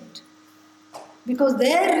saint. Because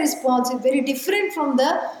their response is very different from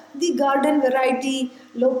the garden variety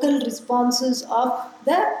local responses of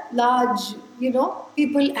the large,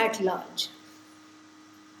 people at large.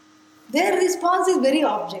 Their response is very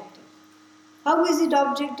objective. How is it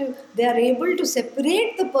objective? They are able to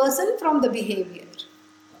separate the person from the behavior.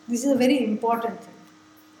 This is a very important thing.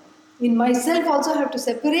 In myself also I have to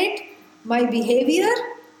separate my behavior,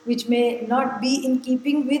 which may not be in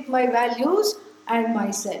keeping with my values, and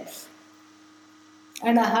myself.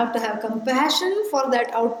 And I have to have compassion for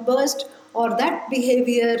that outburst or that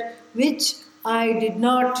behavior which I did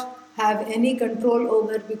not have any control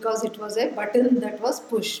over because it was a button that was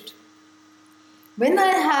pushed. When I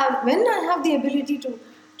have the ability to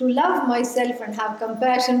love myself and have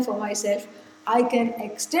compassion for myself, I can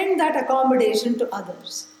extend that accommodation to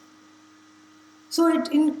others. So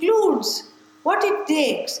it includes, what it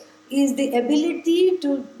takes is the ability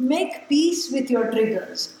to make peace with your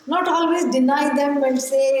triggers. Not always deny them and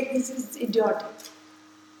say, this is idiotic.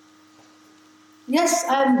 Yes,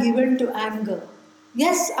 I am given to anger.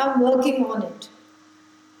 Yes, I am working on it.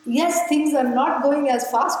 Yes, things are not going as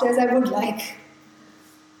fast as I would like.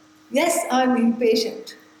 Yes, I am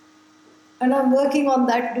impatient. And I am working on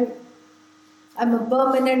that too. I am a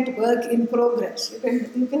permanent work in progress.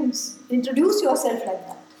 You can introduce yourself like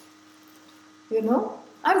that.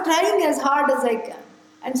 I'm trying as hard as I can.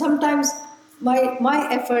 And sometimes my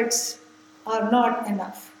efforts are not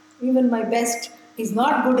enough. Even my best is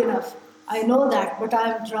not good enough. I know that, but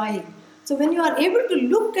I am trying. So when you are able to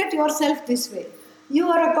look at yourself this way, you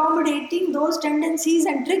are accommodating those tendencies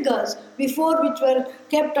and triggers before which were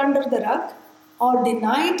kept under the rug or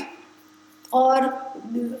denied, or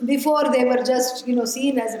before they were just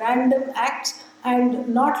seen as random acts and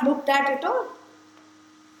not looked at all.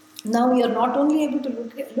 Now you are not only able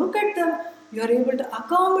to look at them, you are able to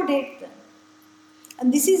accommodate them.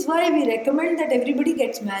 And this is why we recommend that everybody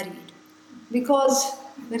gets married. Because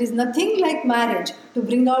there is nothing like marriage to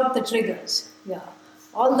bring out the triggers. Yeah.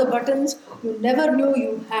 All the buttons you never knew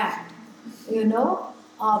you had,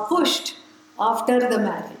 are pushed after the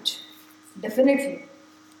marriage. Definitely.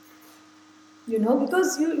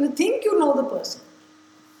 Because you think you know the person.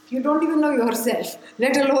 You don't even know yourself,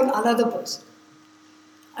 let alone another person.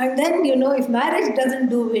 And then, if marriage doesn't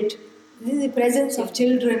do it, the presence of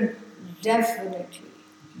children definitely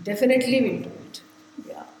will do it.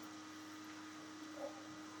 Yeah.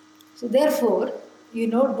 So therefore,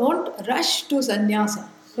 don't rush to sannyasa.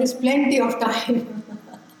 There's plenty of time.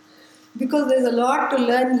 Because there's a lot to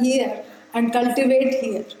learn here and cultivate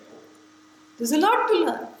here. There's a lot to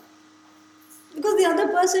learn. Because the other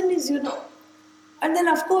person is, And then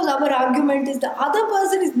of course our argument is the other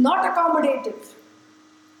person is not accommodative.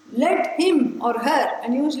 Let him or her,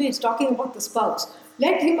 and usually it's talking about the spouse,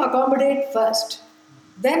 let him accommodate first,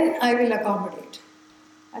 then I will accommodate.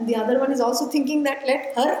 And the other one is also thinking that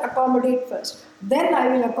let her accommodate first, then I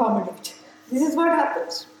will accommodate. This is what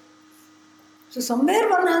happens. So somewhere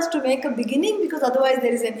one has to make a beginning, because otherwise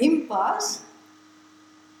there is an impasse.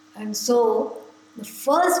 And so the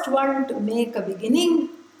first one to make a beginning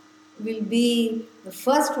will be the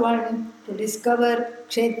first one to discover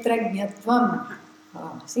kshetrajñatvam.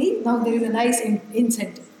 See, now there is a nice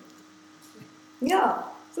incentive. Yeah,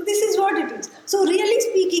 so this is what it is. So really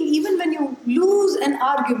speaking, even when you lose an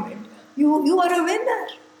argument, you are a winner.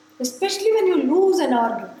 Especially when you lose an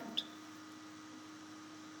argument.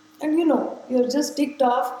 And you're just ticked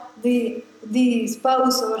off, the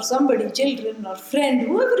spouse or somebody, children or friend,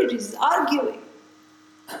 whoever it is arguing.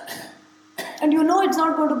 And it's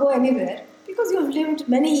not going to go anywhere because you've lived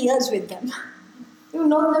many years with them. You've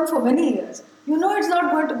known them for many years. It's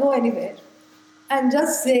not going to go anywhere. And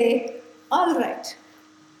just say, all right,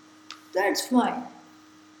 that's fine.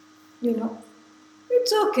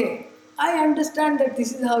 It's okay. I understand that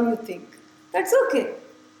this is how you think. That's okay.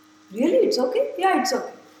 Really, it's okay? Yeah, it's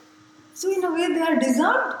okay. So in a way they are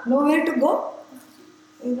disarmed, nowhere to go.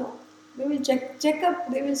 They will check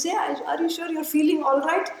up, they will say, are you sure you're feeling all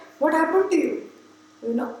right? What happened to you?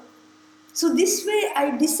 So this way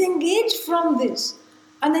I disengage from this.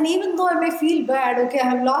 And then even though I may feel bad, okay, I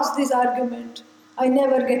have lost this argument, I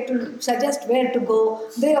never get to suggest where to go,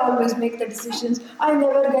 they always make the decisions, I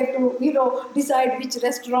never get to, decide which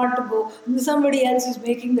restaurant to go, somebody else is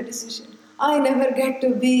making the decision. I never get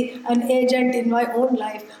to be an agent in my own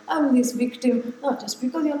life, I'm this victim. No, just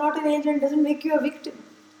because you're not an agent doesn't make you a victim.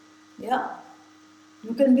 Yeah.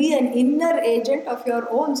 You can be an inner agent of your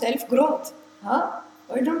own self-growth.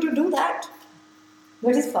 Why don't you do that?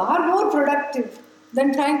 That is far more productive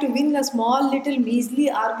than trying to win a small little measly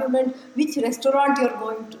argument which restaurant you're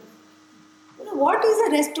going to. What is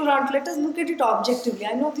a restaurant? Let us look at it objectively.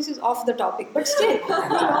 I know this is off the topic, but still.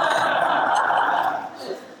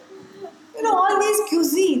 All these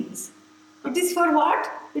cuisines. It is for what?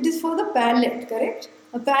 It is for the palate, correct?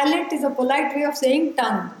 A palate is a polite way of saying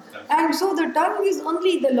tongue. And so the tongue is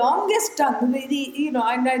only the longest tongue,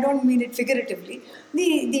 and I don't mean it figuratively.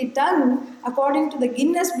 The tongue, according to the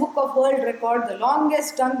Guinness Book of World Record, the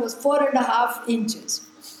longest tongue was 4.5 inches.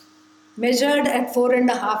 Measured at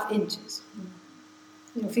 4.5 inches.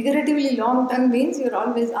 Figuratively long tongue means you're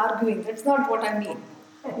always arguing. That's not what I mean.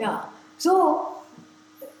 Yeah. So,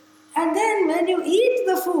 and then when you eat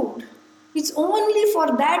the food, it's only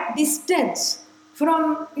for that distance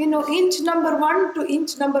from, inch number 1 to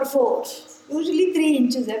inch number 4. Usually 3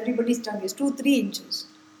 inches, everybody's tongue is 2-3 inches.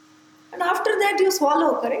 And after that you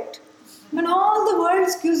swallow, correct? And all the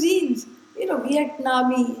world's cuisines,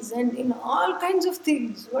 Vietnamese and all kinds of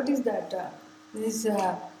things. What is that?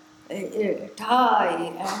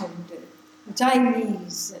 Thai and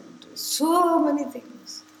Chinese and so many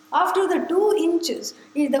things. After the 2 inches,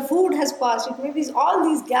 the food has passed. It may be all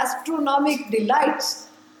these gastronomic delights.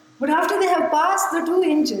 But after they have passed the 2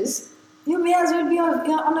 inches, you may as well be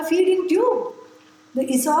on a feeding tube. The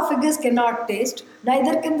esophagus cannot taste,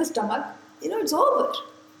 neither can the stomach. It's over.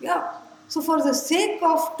 Yeah. So for the sake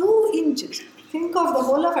of 2 inches, think of the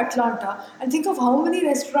whole of Atlanta and think of how many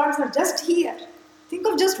restaurants are just here. Think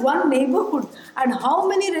of just one neighborhood and how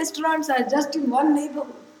many restaurants are just in one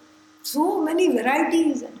neighborhood. So many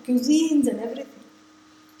varieties and cuisines and everything.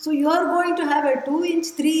 So you are going to have a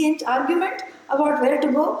 2-inch, 3-inch argument about where to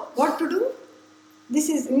go, what to do. This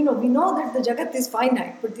is, we know that the Jagat is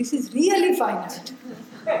finite, but this is really finite.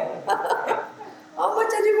 How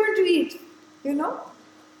much are you going to eat?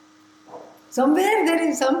 Somewhere there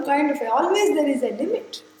is some kind of, always there is a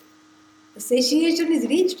limit. The satiation is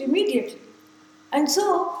reached immediately. And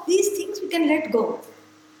so these things we can let go.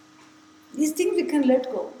 These things we can let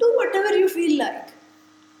go. Do whatever you feel like.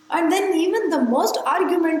 And then even the most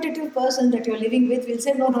argumentative person that you're living with will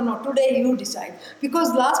say, no, today you decide.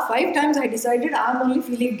 Because last 5 times I decided I'm only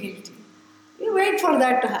feeling guilty. You wait for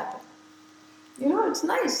that to happen. It's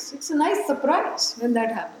nice. It's a nice surprise when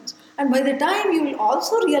that happens. And by the time you will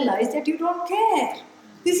also realize that you don't care.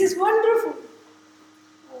 This is wonderful.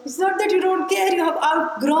 It's not that you don't care, you have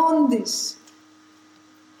outgrown this.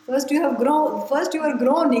 First you are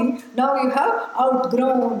groaning, now you have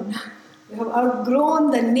outgrown. You have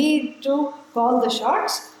outgrown the need to call the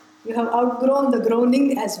shots. You have outgrown the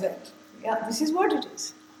groaning as well. Yeah, this is what it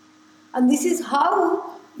is. And this is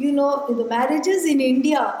how, in the marriages in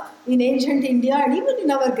India, in ancient India, and even in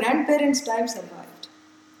our grandparents' time survived.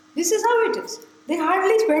 This is how it is. They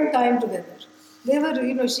hardly spend time together. They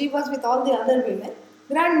were, she was with all the other women.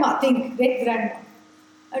 Grandma, think, great grandma.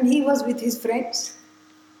 And he was with his friends.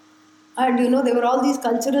 And there were all these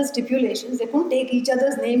cultural stipulations. They couldn't take each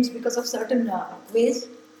other's names because of certain ways.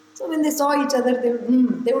 So when they saw each other, they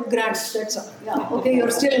would grant. That's all. Yeah, okay,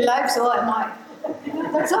 you're still alive, so am I.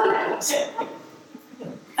 That's all it was.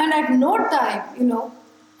 And at no time,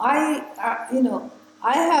 I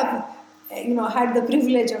have, had the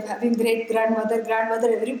privilege of having great grandmother,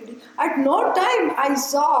 everybody. At no time I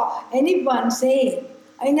saw anyone saying,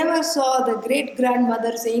 I never saw the great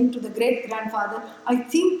grandmother saying to the great grandfather, I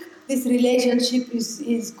think this relationship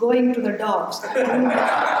is going to the dogs.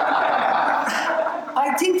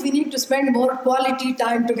 I think we need to spend more quality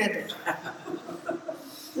time together.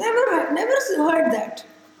 Never heard that,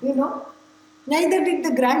 Neither did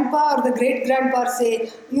the grandpa or the great grandpa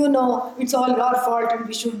say, it's all your fault and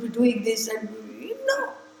we should be doing this. And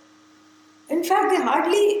no. In fact, they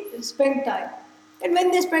hardly spent time. And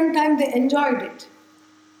when they spent time, they enjoyed it.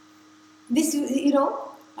 This,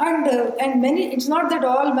 and many, it's not that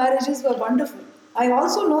all marriages were wonderful. I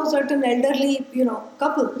also know certain elderly,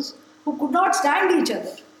 couples who could not stand each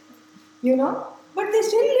other, but they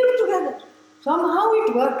still lived together. Somehow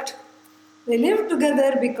it worked. They lived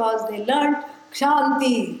together because they learned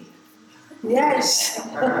kṣhānti. Yes.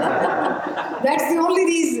 That's the only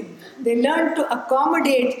reason. They learned to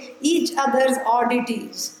accommodate each other's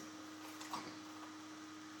oddities.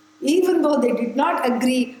 Even though they did not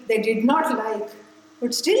agree, they did not like,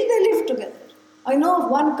 but still they lived together. I know of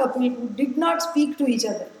one couple who did not speak to each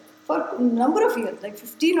other for a number of years, like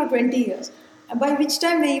 15 or 20 years, by which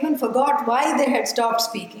time they even forgot why they had stopped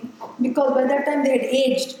speaking, because by that time they had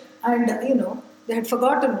aged and, they had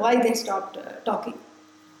forgotten why they stopped talking.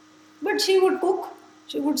 But she would cook,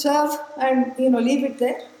 she would serve and, leave it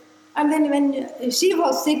there. And then when she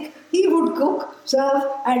was sick, he would cook, serve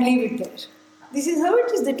and leave it there. This is how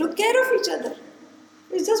it is. They took care of each other.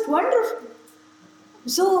 It's just wonderful.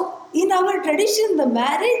 So, in our tradition, the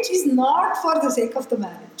marriage is not for the sake of the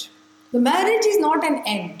marriage. The marriage is not an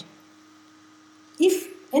end. If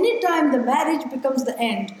any time the marriage becomes the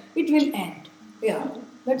end, it will end. Yeah,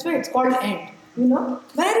 that's why it's called end.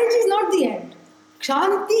 Marriage is not the end.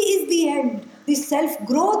 Kṣhānti is the end. This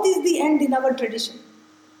self-growth is the end in our tradition.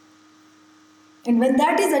 And when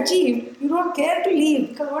that is achieved, you don't care to leave,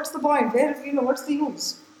 because what's the point? What's the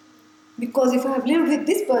use? Because if I have lived with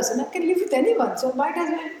this person, I can live with anyone. So might as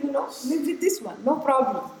well, live with this one. No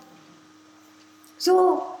problem.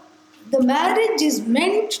 So the marriage is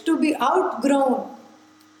meant to be outgrown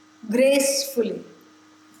gracefully.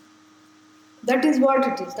 That is what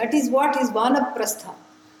it is. That is what is vanaprastha.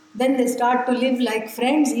 Then they start to live like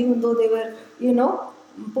friends, even though they were,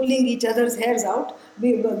 pulling each other's hairs out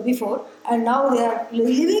before. And now they are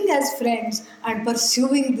living as friends and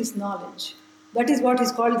pursuing this knowledge. That is what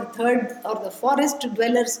is called the third or the forest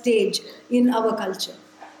dweller stage in our culture.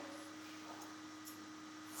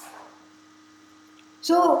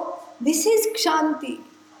 So, this is kṣhānti,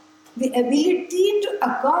 the ability to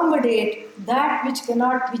accommodate that which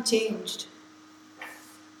cannot be changed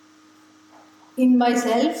in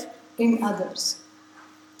myself, in others.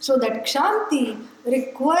 So that kṣhānti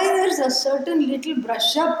requires a certain little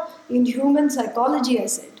brush up in human psychology, I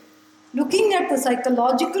said. Looking at the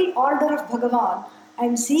psychological order of Bhagavan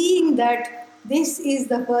and seeing that this is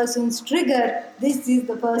the person's trigger, this is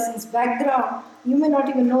the person's background. You may not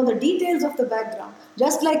even know the details of the background.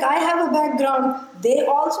 Just like I have a background, they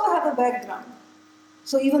also have a background.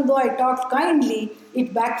 So even though I talked kindly,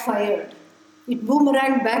 it backfired. It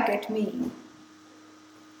boomeranged back at me.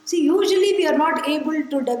 See, usually we are not able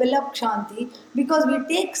to develop kṣhānti because we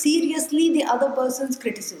take seriously the other person's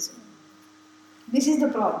criticism. This is the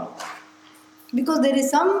problem. Because there is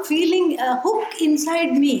some feeling, a hook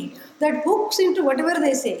inside me that hooks into whatever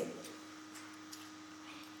they say.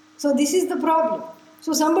 So this is the problem.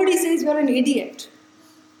 So somebody says you're an idiot.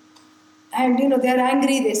 And they are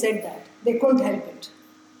angry they said that. They couldn't help it.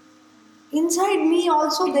 Inside me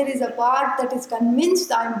also there is a part that is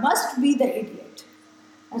convinced I must be the idiot.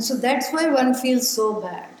 And so that's why one feels so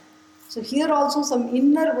bad. So here also some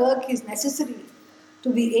inner work is necessary to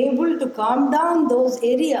be able to calm down those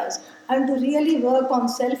areas and to really work on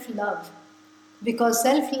self-love. Because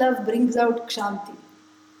self-love brings out kṣhānti.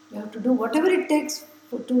 You have to do whatever it takes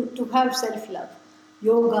to have self-love.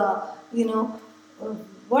 Yoga,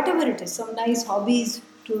 whatever it is, some nice hobbies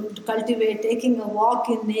to cultivate, taking a walk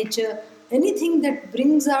in nature, anything that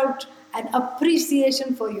brings out an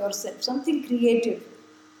appreciation for yourself, something creative.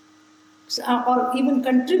 Or even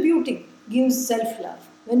contributing gives self-love.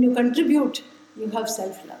 When you contribute, you have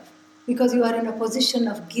self-love. Because you are in a position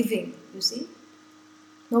of giving, you see.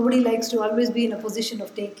 Nobody likes to always be in a position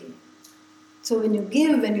of taking. So when you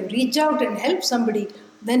give, when you reach out and help somebody,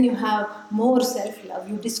 then you have more self-love.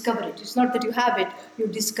 You discover it. It's not that you have it, you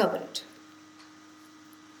discover it.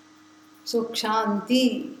 So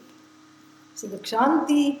kṣhānti. So the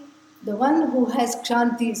kṣhānti, the one who has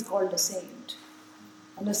kṣhānti is called a saint.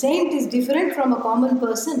 And a saint is different from a common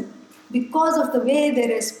person because of the way they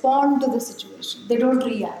respond to the situation. They don't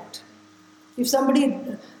react. If somebody,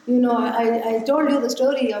 I told you the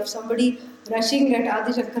story of somebody rushing at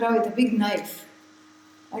Adi Shankara with a big knife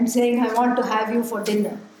and saying, I want to have you for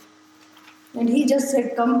dinner. And he just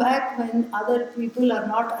said, come back when other people are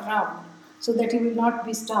not around so that you will not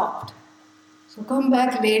be stopped. So come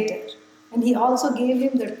back later. And he also gave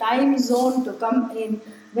him the time zone to come in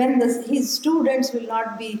when his students will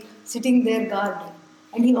not be sitting there guarding.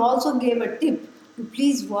 And he also gave a tip to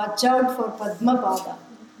please watch out for Padmapada.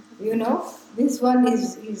 This one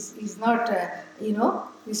is not,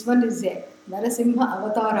 this one is a Narasimha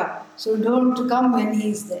Avatara. So don't come when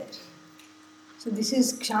he is there. So this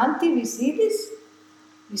is kṣhānti, we see this.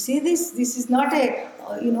 We see this. This is not a,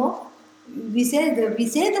 we say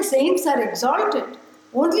the saints are exalted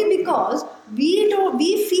only because we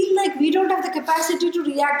feel like we don't have the capacity to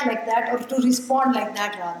react like that or to respond like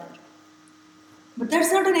that rather. But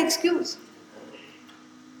that's not an excuse.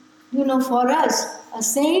 For us, a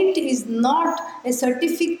saint is not a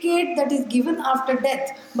certificate that is given after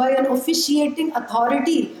death by an officiating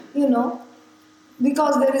authority,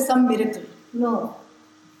 because there is some miracle. No.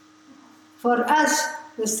 For us,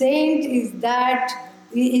 the saint is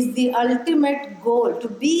the ultimate goal. To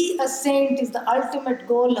be a saint is the ultimate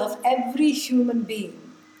goal of every human being,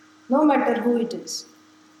 no matter who it is.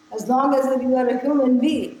 As long as you are a human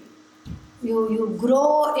being, you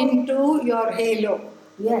grow into your halo.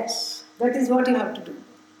 Yes, that is what you have to do.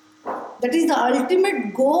 That is the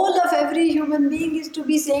ultimate goal of every human being, is to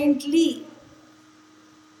be saintly.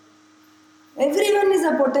 Everyone is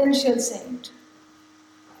a potential saint.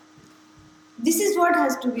 This is what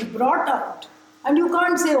has to be brought out. And you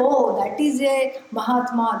can't say, oh, that is a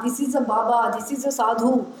Mahatma, this is a Baba, this is a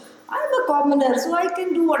Sadhu. I'm a commoner, so I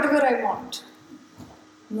can do whatever I want.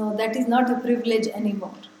 No, that is not a privilege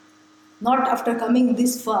anymore. Not after coming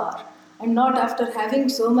this far, and not after having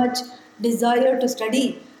so much desire to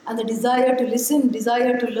study, and the desire to listen,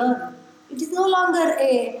 desire to learn. It is no longer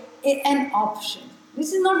an option.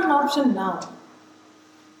 This is not an option now.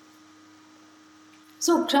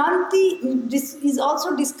 So kṣhānti, this is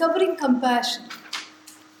also discovering compassion,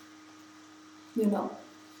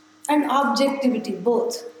 and objectivity,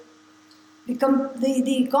 both.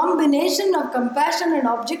 The combination of compassion and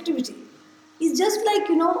objectivity is just like,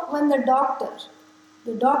 when the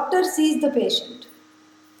doctor sees the patient,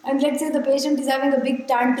 and let's say the patient is having a big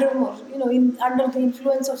tantrum or, under the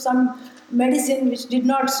influence of some medicine which did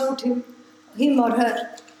not suit him or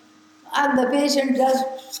her, and the patient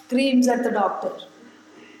just screams at the doctor,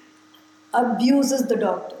 abuses the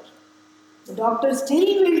doctor. The doctor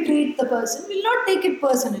still will treat the person, will not take it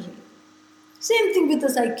personally. Same thing with a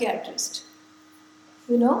psychiatrist.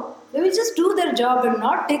 They will just do their job and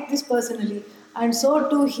not take this personally. And so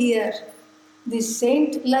too here, this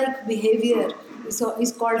saint-like behavior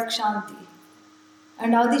is called kṣhānti.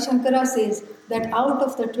 And Adi Shankara says that out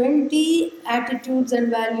of the 20 attitudes and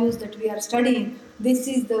values that we are studying, this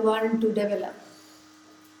is the one to develop.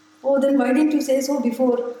 Oh, then why didn't you say so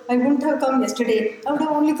before? I wouldn't have come yesterday. I would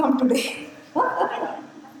have only come today.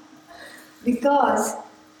 Because,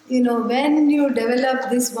 when you develop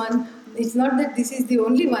this one, it's not that this is the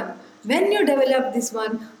only one. When you develop this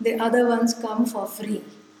one, the other ones come for free.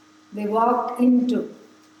 They walk into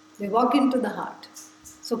the heart.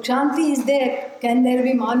 So kṣhānti is there. Can there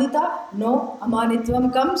be manita? No.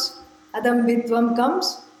 Amānitvam comes. Adambhitvam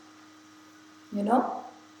comes.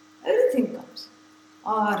 Everything comes.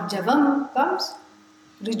 ārjavam comes.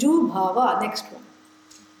 Riju bhava, next one.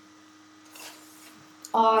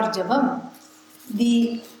 ārjavam.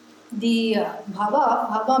 The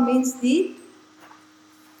bhava means the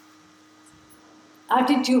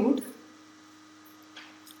attitude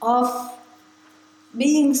of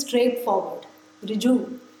being straightforward.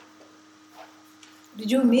 Riju.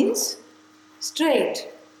 Riju means straight,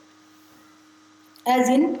 as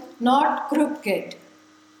in not crooked.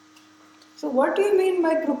 So what do you mean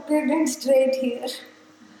by crooked and straight here?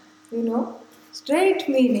 Straight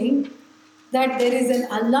meaning that there is an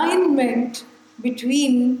alignment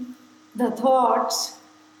between the thoughts,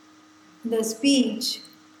 the speech,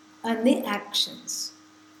 and the actions.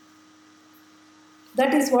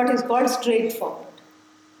 That is what is called straightforward.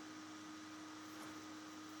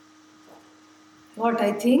 What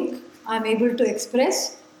I think, I am able to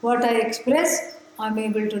express. What I express, I'm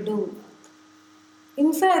able to do.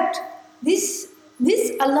 In fact, this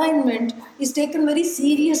alignment is taken very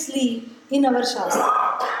seriously in our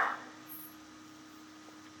Shastra.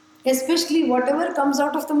 Especially whatever comes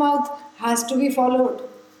out of the mouth has to be followed.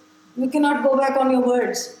 You cannot go back on your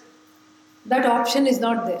words. That option is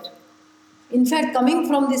not there. In fact, coming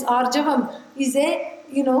from this ārjavam is a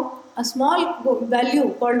small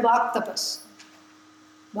value called Vaktapas.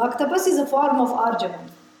 Vaktapas is a form of ārjavam.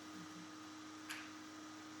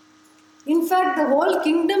 In fact, the whole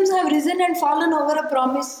kingdoms have risen and fallen over a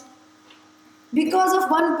promise. Because of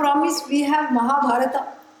one promise, we have Mahabharata.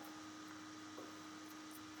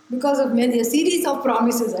 Because of a series of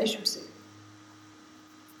promises, I should say.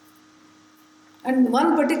 And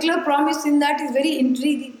one particular promise in that is very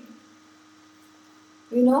intriguing.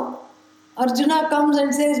 Arjuna comes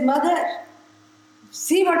and says, Mother,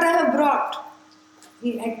 see what I have brought.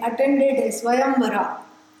 He attended a Swayamvara,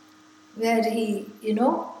 where he,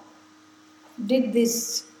 did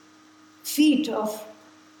this feat of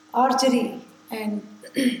archery and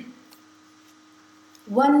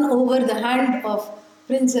won over the hand of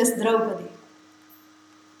Princess Draupadi.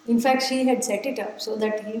 In fact, she had set it up so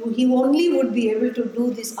that he only would be able to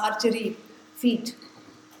do this archery feat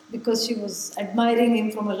because she was admiring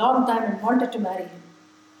him from a long time and wanted to marry him.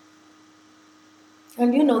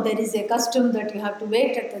 And there is a custom that you have to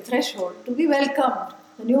wait at the threshold to be welcomed.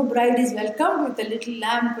 The new bride is welcomed with a little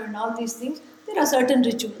lamp and all these things. There are certain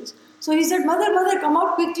rituals. So he said, Mother, come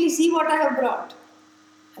out quickly, see what I have brought.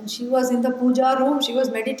 And she was in the puja room, she was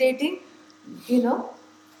meditating,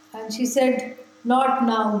 and she said, Not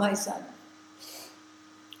now, my son.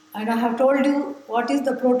 And I have told you what is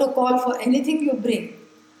the protocol for anything you bring.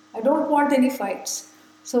 I don't want any fights.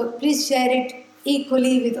 So please share it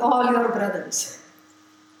equally with all your brothers.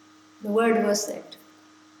 The word was said.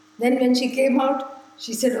 Then when she came out,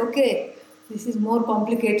 she said, okay, this is more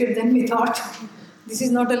complicated than we thought. This is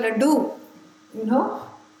not a laddu,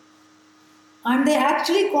 And they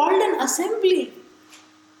actually called an assembly.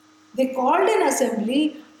 They called an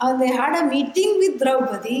assembly and they had a meeting with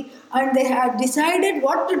Draupadi and they had decided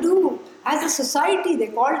what to do. As a society, they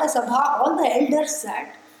called a sabha, all the elders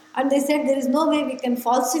sat and they said there is no way we can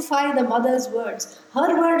falsify the mother's words.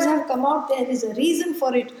 Her words have come out, there is a reason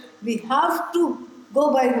for it. We have to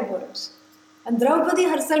go by her words. And Draupadi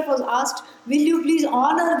herself was asked, will you please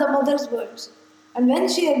honor the mother's words? And when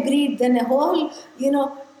she agreed, then a whole,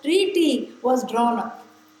 treaty was drawn up.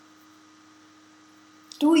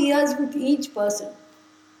 2 years with each person.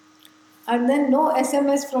 And then no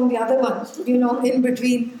SMS from the other one, in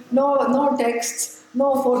between, no texts,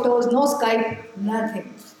 no photos, no Skype,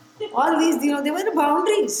 nothing. All these, there were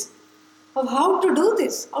boundaries of how to do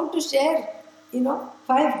this, how to share, 5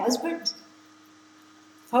 husbands.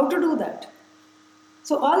 How to do that.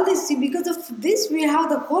 So all this, because of this, we have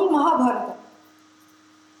the whole Mahabharata.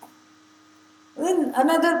 Then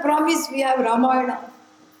another promise, we have Ramayana.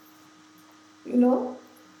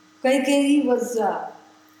 Kaikeyi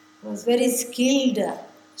was very skilled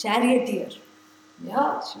charioteer.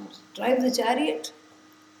 Yeah, she would drive the chariot.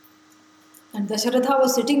 And Dasharatha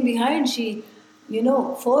was sitting behind. She,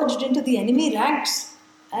 forged into the enemy ranks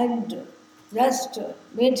and just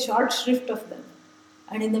made short shrift of them.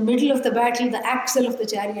 And in the middle of the battle, the axle of the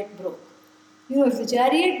chariot broke. If the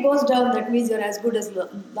chariot goes down, that means you're as good as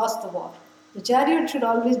lost the war. The chariot should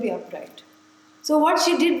always be upright. So what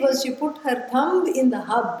she did was she put her thumb in the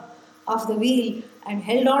hub of the wheel and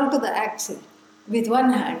held on to the axle with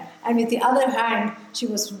one hand, and with the other hand she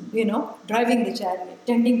was, driving the chariot,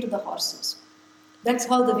 tending to the horses. That's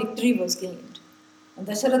how the victory was gained. And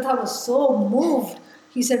Dasharatha was so moved,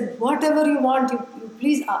 he said, whatever you want, you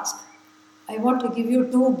please ask. I want to give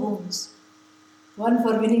you 2 boons. One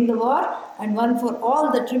for winning the war and one for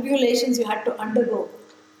all the tribulations you had to undergo.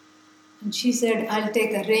 And she said, I'll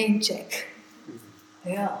take a rain check.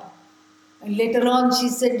 Yeah. And later on she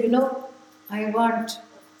said, I want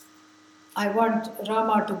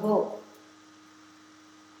Rama to go.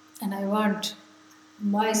 And I want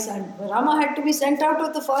my son. Rama had to be sent out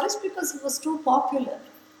of the forest because he was too popular.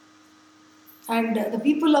 And the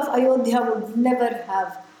people of Ayodhya would never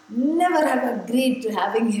have agreed to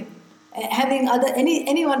having him,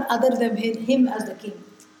 anyone other than him as the king.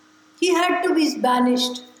 He had to be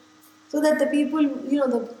banished so that the people,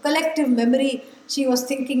 the collective memory she was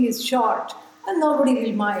thinking is short and nobody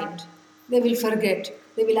will mind. They will forget.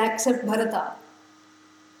 They will accept Bharata.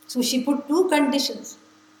 So she put 2 conditions.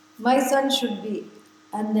 My son should be,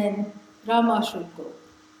 and then Rama should go.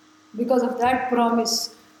 Because of that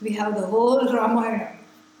promise, we have the whole Ramayana.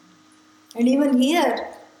 And even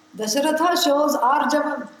here, Dasharatha shows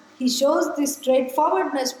ārjavam. He shows this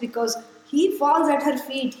straightforwardness because He falls at her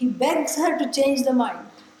feet. He begs her to change the mind.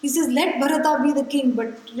 He says, let Bharata be the king,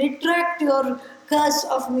 but retract your curse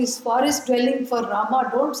of his forest dwelling for Rama.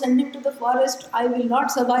 Don't send him to the forest. I will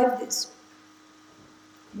not survive this.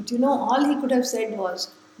 But all he could have said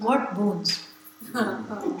was, what boons?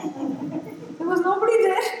 There was nobody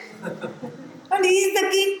there. And he is the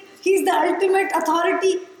king. He is the ultimate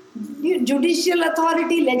authority. Judicial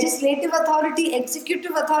authority, legislative authority,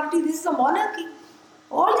 executive authority. This is a monarchy.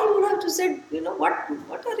 All he would have to said, what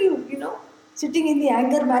are you, sitting in the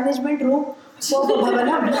anger management room?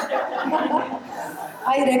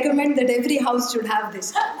 I recommend that every house should have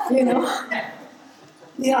this,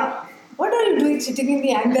 Yeah. What are you doing sitting in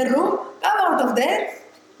the anger room? Come out of there.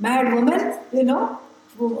 Mad woman,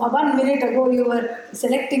 1 minute ago you were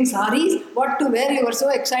selecting saris, what to wear, you were so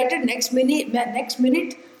excited. Next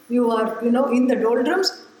minute you are, in the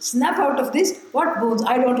doldrums. Snap out of this. What boons?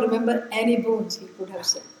 I don't remember any boons, he could have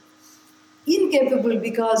said. Incapable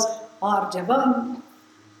because ārjavam,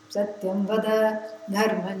 satyam vada,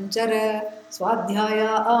 dharmanchara,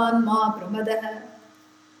 swadhyaya anma pramadah,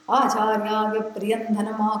 ācāryāya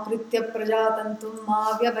priyandhanam ākritya prajatantum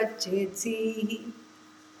ma vyavacchedsihi.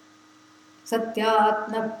 Satyat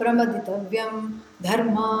pramaditavyam,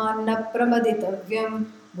 dharman pramaditavyam,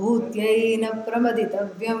 bhutyai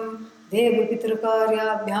pramaditavyam,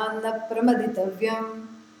 devapitrakāryābhyān pramaditavyam,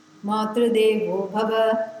 matrudevo bhava,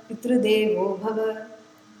 pitrudevo bhava,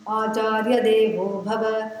 acārya devo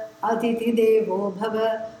bhava, atithi devo bhava,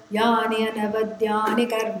 yani anavadyani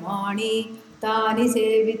karmani, tani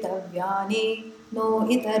sevitavyani, no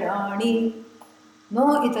itarani. No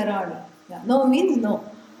itarani. Yeah. No means no.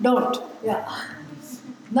 Don't. Yeah.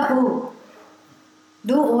 No.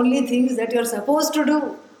 Do only things that you're supposed to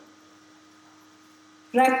do.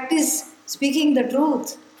 Practice speaking the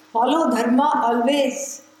truth. Follow dharma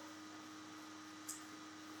always.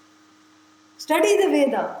 Study the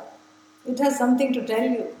Veda. It has something to tell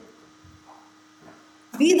you.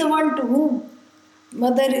 Be the one to whom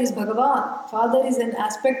mother is Bhagavan. Father is an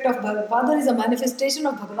aspect of Bhagavan. Father is a manifestation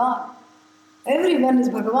of Bhagavan. Everyone is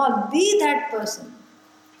Bhagavan. Be that person.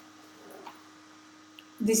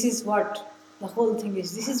 This is what the whole thing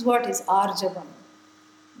is. This is what is ārjavam.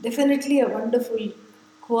 Definitely a wonderful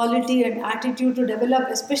quality and attitude to develop,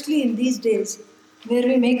 especially in these days where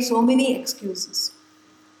we make so many excuses.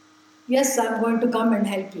 Yes, I'm going to come and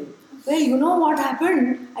help you. Well, you know what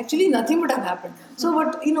happened? Actually, nothing would have happened.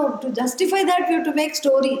 So, to justify that, we have to make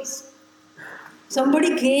stories.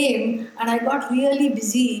 Somebody came and I got really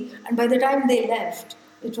busy, and by the time they left,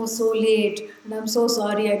 it was so late, and I'm so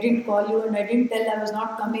sorry, I didn't call you and I didn't tell I was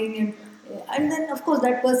not coming. And then, of course,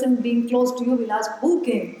 that person being close to you will ask, who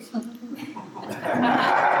came?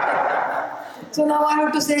 So now I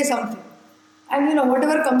have to say something. And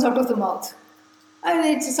whatever comes out of the mouth. And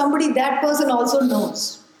it's somebody that person also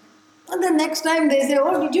knows. And the next time they say,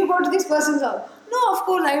 oh, did you go to this person's house? No, of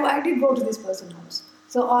course, I did go to this person's house.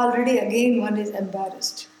 So already again one is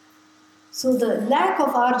embarrassed. So the lack of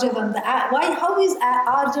ārjavam, how is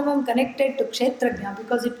ārjavam connected to kshetrajna?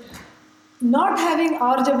 Because not having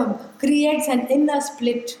ārjavam creates an inner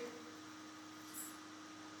split.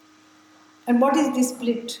 And what is this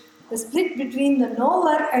split? The split between the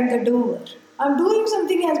knower and the doer. I'm doing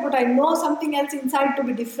something else, but I know something else inside to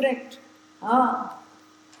be different.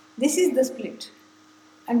 This is the split.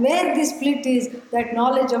 And where this split is, that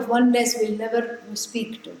knowledge of oneness will never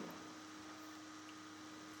speak to.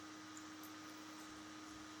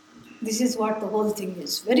 This is what the whole thing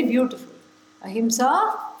is. Very beautiful.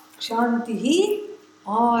 Ahiṃsā, kṣhānti,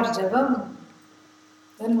 ārjavam.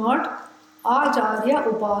 Then what? Ācārya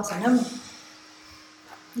upasanam.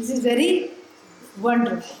 This is very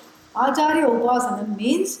wonderful. Ācārya upasanam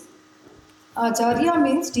means, Ācārya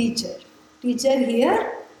means teacher. Teacher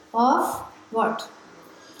here of what?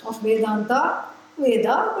 Of Vedanta,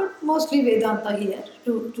 Veda, but mostly Vedanta here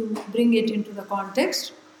to bring it into the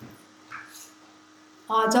context.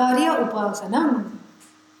 Ācārya upasanam.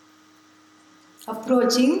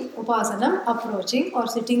 Approaching, upasanam, approaching or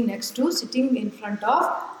sitting in front of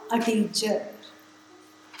a teacher.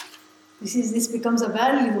 This becomes a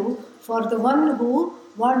value for the one who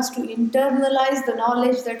wants to internalize the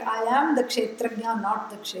knowledge that I am the kshetrajna, not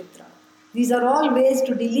the kshetra. These are all ways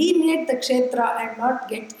to delineate the kshetra and not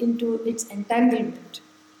get into its entanglement.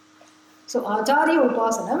 So Ācārya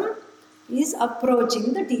upasanam is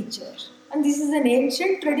approaching the teacher. And this is an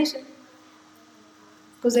ancient tradition.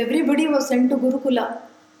 Because everybody was sent to Gurukula.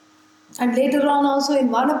 And later on also in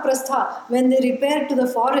Vanaprastha, when they repaired to the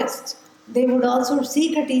forests, they would also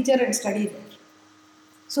seek a teacher and study there.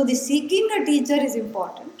 So the seeking a teacher is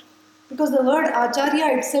important. Because the word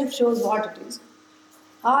Acharya itself shows what it is.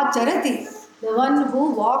 Ārjarati, the one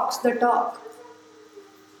who walks the talk.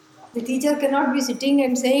 The teacher cannot be sitting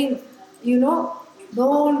and saying,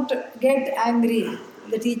 don't get angry.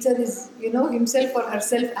 The teacher is, himself or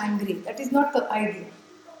herself angry. That is not the idea.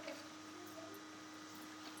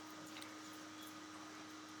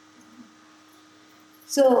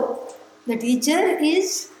 So, the teacher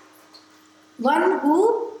is one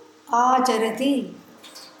who ājarati,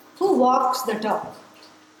 who walks the talk.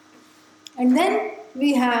 And then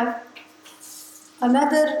we have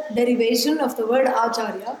another derivation of the word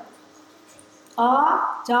acharya,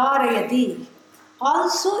 acharayati,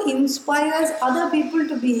 also inspires other people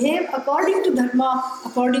to behave according to dharma,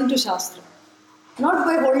 according to shastra. Not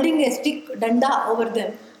by holding a stick, danda over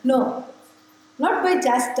them. No. Not by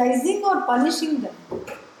chastising or punishing them.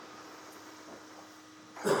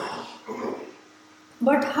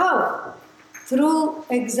 But how? Through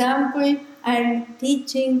example and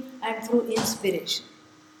teaching and through inspiration.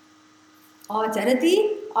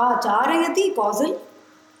 Acharayati, causal,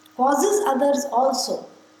 causes others also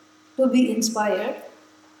to be inspired.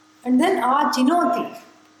 And then achinoti,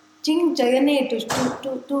 ching chayane,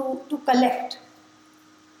 to collect.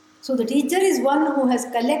 So the teacher is one who has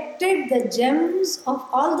collected the gems of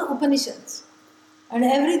all the Upanishads. And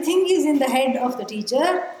everything is in the head of the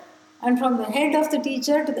teacher. And from the head of the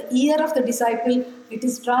teacher to the ear of the disciple, it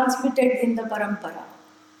is transmitted in the parampara.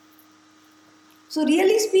 So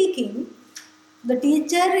really speaking, the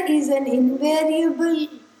teacher is an invariable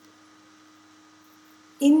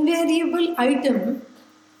item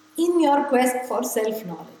in your quest for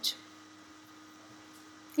self-knowledge.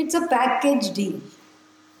 It's a package deal.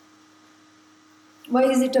 Why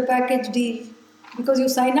is it a package deal? Because you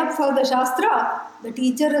sign up for the Shastra, the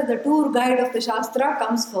teacher, the tour guide of the Shastra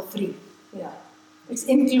comes for free. Yeah, it's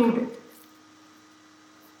included.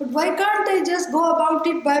 But why can't I just go about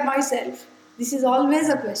it by myself? This is always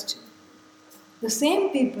a question. The same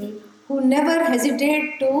people who never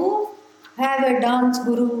hesitate to have a dance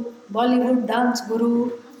guru, Bollywood dance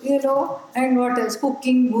guru, and what else,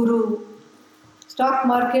 cooking guru, stock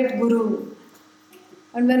market guru,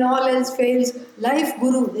 and when all else fails, life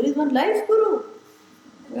guru. There is one life guru.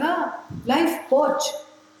 Yeah, life coach.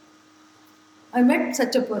 I met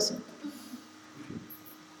such a person.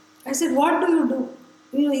 I said, what do you do?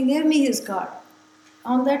 He gave me his card.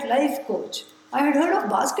 On that life coach. I had heard of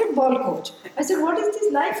basketball coach. I said, what is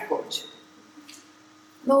this life coach?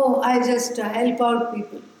 No, I just help out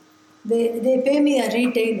people. They pay me a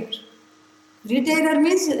retainer. Retainer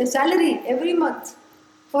means a salary every month.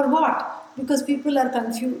 For what? Because people are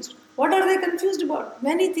confused. What are they confused about?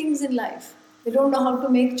 Many things in life. They don't know how to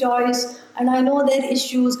make choice, and I know their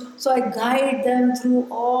issues, so I guide them through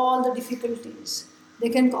all the difficulties. They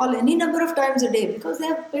can call any number of times a day because they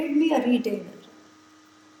have paid me a retainer.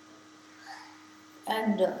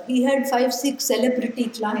 And he had 5-6 celebrity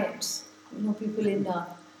clients, people in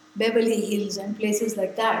Beverly Hills and places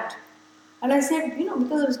like that. And I said,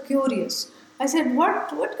 because I was curious, I said, what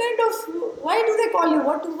kind of, why do they call you?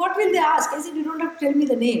 What will they ask? I said, you don't have to tell me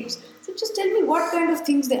the names. I said, just tell me what kind of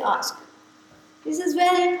things they ask. He says,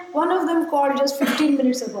 well, one of them called just 15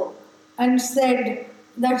 minutes ago and said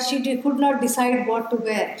that she could not decide what to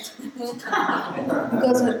wear.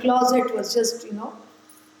 Because her closet was just,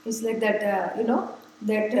 it's like that,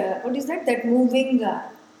 what is that? That moving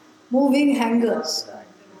hangers.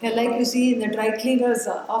 Like you see in the dry cleaner's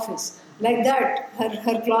office. Like that,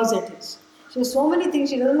 her closet is. She has so many things,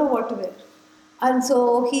 she doesn't know what to wear. And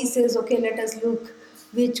so he says, okay, let us look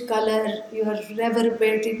which color you are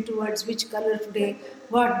reverberating towards, which color today,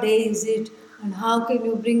 what day is it, and how can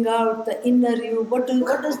you bring out the inner you, what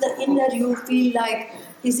does the inner you feel like?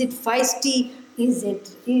 Is it feisty? Is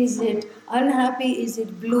it unhappy? Is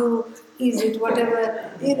it blue? Is it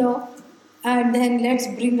whatever, and then let's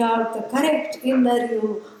bring out the correct inner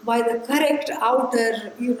you by the correct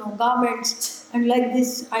outer, garments. And like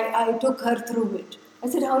this, I took her through it. I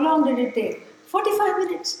said, how long did it take? 45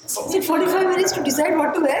 minutes. I said, 45 minutes to decide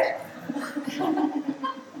what to wear?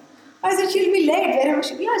 I said, she'll be late wherever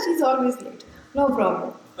she... Yeah, she's always late. No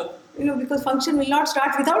problem. Because function will not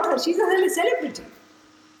start without her. She's a celebrity.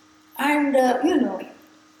 And,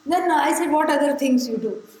 then I said, what other things you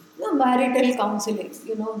do? Marital counseling,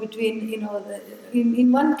 between,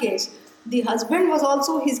 in one case, the husband was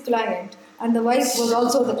also his client and the wife was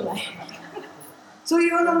also the client. So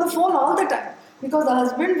he was on the phone all the time because the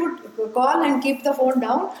husband would call and keep the phone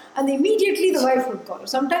down and immediately the wife would call.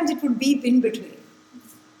 Sometimes it would beep in between.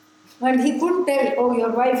 And he couldn't tell, oh,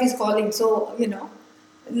 your wife is calling. So,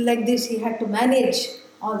 like this, he had to manage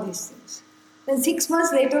all these things. Then 6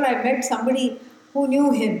 months later, I met somebody who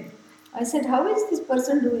knew him. I said, how is this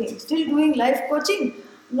person doing? Still doing life coaching?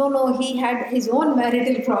 No, he had his own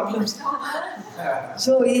marital problems.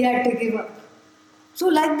 So he had to give up. So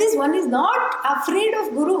like this, one is not afraid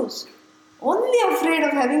of gurus. Only afraid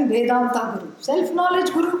of having Vedanta guru.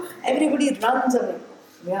 Self-knowledge guru, everybody runs away.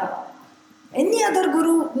 Yeah. Any other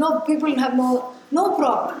guru, no, people have no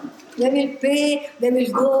problem. They will pay, they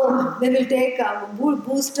will go, they will take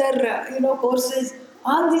booster, courses,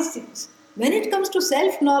 all these things. When it comes to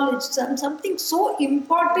self-knowledge, something so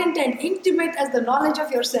important and intimate as the knowledge of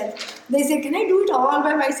yourself, they say, can I do it all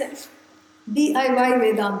by myself? DIY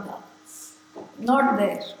Vedanta. Not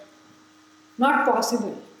there. Not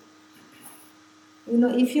possible.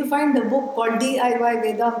 If you find the book called DIY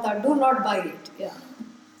Vedanta, do not buy it. Yeah.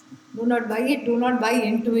 Do not buy it, do not buy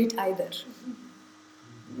into it either.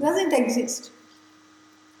 It doesn't exist.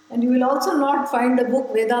 And you will also not find a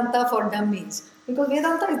book Vedanta for dummies. Because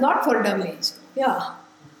Vedanta is not for dummies. Yeah.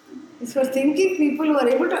 It's for thinking people who are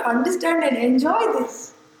able to understand and enjoy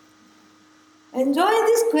this. Enjoy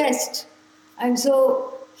this quest. And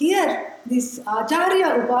so here, this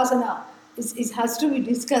Acharya Upasana has to be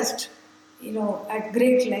discussed, at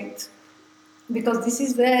great length. Because this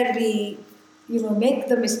is where we, make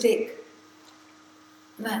the mistake.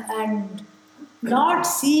 And not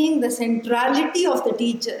seeing the centrality of the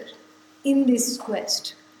teacher in this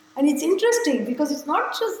quest. And it's interesting because it's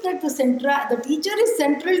not just that the teacher is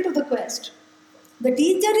central to the quest. The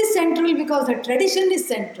teacher is central because the tradition is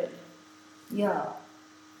central. Yeah.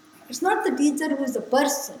 It's not the teacher who is the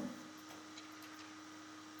person.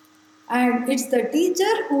 And it's the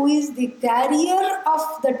teacher who is the carrier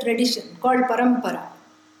of the tradition called parampara.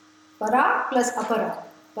 Para plus apara.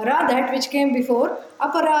 Para, that which came before,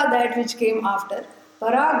 apara, that which came after.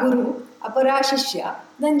 Para guru, apara shishya,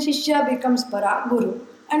 then shishya becomes para guru,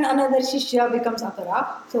 and another shishya becomes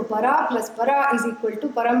apara. So para plus para is equal to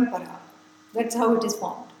parampara. That's how it is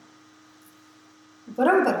formed.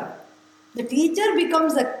 Parampara. The teacher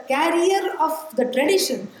becomes the carrier of the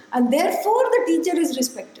tradition, and therefore the teacher is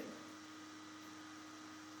respected.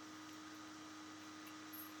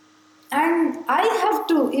 And I have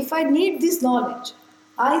to, if I need this knowledge,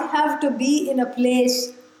 I have to be in a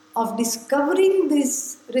place of discovering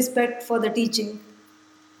this respect for the teaching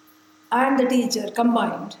and the teacher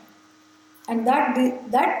combined. And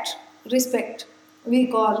that respect we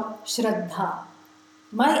call Shraddha.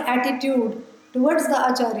 My attitude towards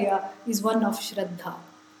the Acharya is one of Shraddha.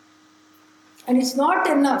 And it's not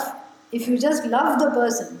enough if you just love the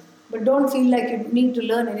person, but don't feel like you need to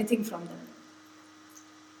learn anything from them.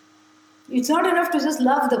 It's not enough to just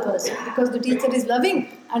love the person because the teacher is loving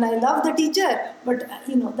and I love the teacher, but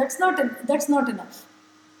that's not enough.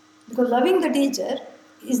 Because loving the teacher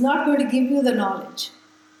is not going to give you the knowledge.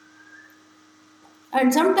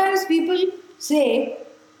 And sometimes people say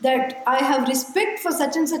that I have respect for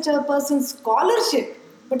such and such a person's scholarship,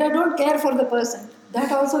 but I don't care for the person.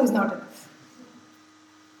 That also is not enough.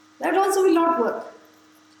 That also will not work.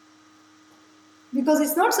 Because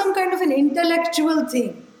it's not some kind of an intellectual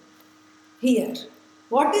thing. Here,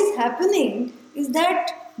 what is happening is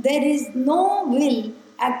that there is no will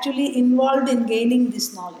actually involved in gaining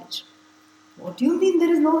this knowledge. What do you mean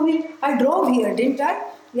there is no will? I drove here, didn't I?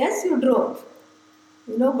 Yes, you drove.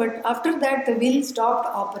 But after that the will stopped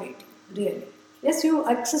operating, really. Yes, you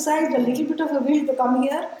exercised a little bit of a will to come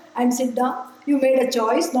here and sit down. You made a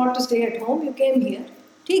choice not to stay at home, you came here.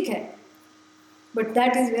 ठीक है. But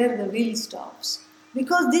that is where the will stops.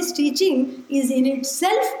 Because this teaching is in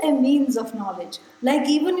itself a means of knowledge. Like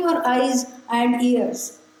even your eyes and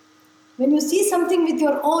ears. When you see something with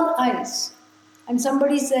your own eyes and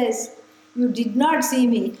somebody says, you did not see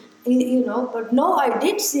me, but no, I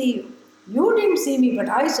did see you. You didn't see me, but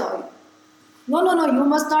I saw you. No, you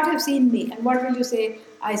must not have seen me. And what will you say?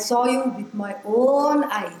 I saw you with my own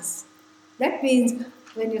eyes. That means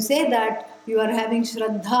when you say that, you are having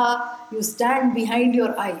Shraddha, you stand behind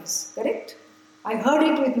your eyes. Correct? I heard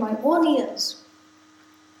it with my own ears.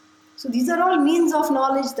 So these are all means of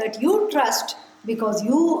knowledge that you trust because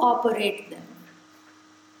you operate them.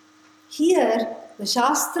 Here, the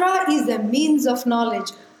Shastra is a means of knowledge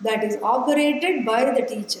that is operated by the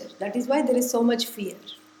teacher. That is why there is so much fear.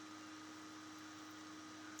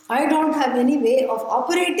 I don't have any way of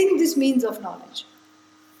operating this means of knowledge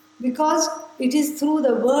because it is through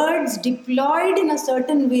the words deployed in a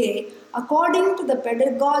certain way according to the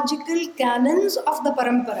pedagogical canons of the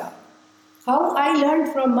parampara. How I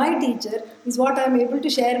learned from my teacher is what I am able to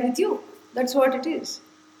share with you. That's what it is.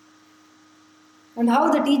 And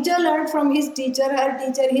how the teacher learned from his teacher, her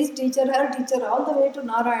teacher, his teacher, her teacher, all the way to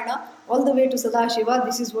Narayana, all the way to Sadashiva,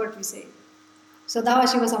 this is what we say.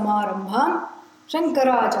 Sadashiva Samarambham,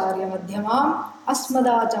 Shankaracharya madhyamam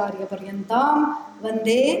asmadacharya paryantam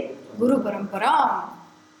vande guru paramparam.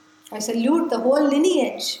 I salute the whole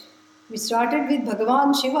lineage. We started with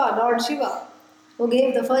Bhagavan Shiva, Lord Shiva, who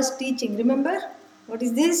gave the first teaching. Remember? What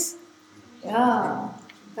is this? Yeah,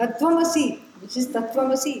 Tattvamasi, which is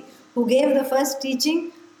Tattvamasi, who gave the first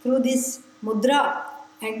teaching through this mudra.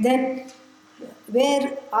 And then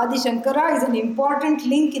where Adi Shankara is an important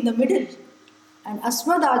link in the middle. And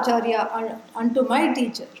Asmad Acharya unto my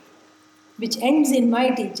teacher, which ends in my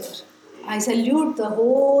teacher. I salute the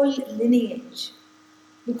whole lineage.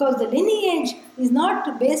 Because the lineage is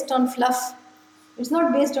not based on fluff. It's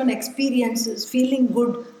not based on experiences, feeling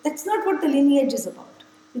good. That's not what the lineage is about.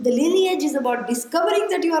 The lineage is about discovering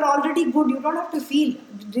that you are already good. You don't have to feel.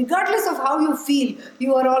 Regardless of how you feel,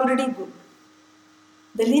 you are already good.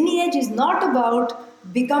 The lineage is not about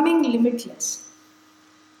becoming limitless.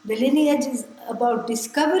 The lineage is about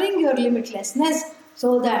discovering your limitlessness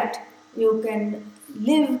so that you can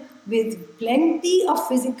live with plenty of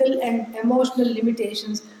physical and emotional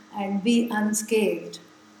limitations and be unscathed.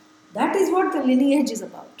 That is what the lineage is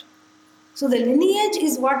about. So the lineage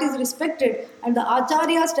is what is respected, and the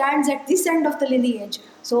Acharya stands at this end of the lineage.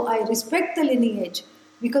 So I respect the lineage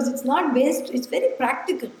because it's not based, it's very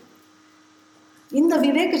practical. In the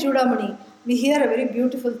Viveka Chudamani, we hear a very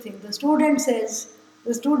beautiful thing. The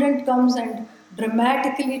student comes and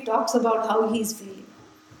dramatically talks about how he is feeling.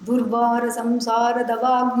 Durvara samsara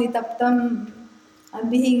davagni taptam. I'm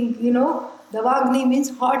being, davagni means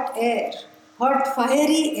hot air, hot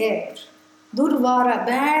fiery air. Durvara,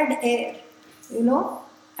 bad air,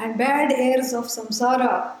 and bad airs of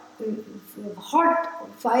samsara, hot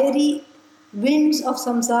fiery winds of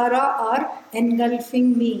samsara are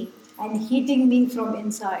engulfing me and heating me from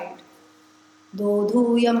inside.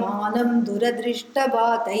 Dodhuyamanam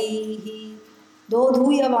duradrishtabataihi.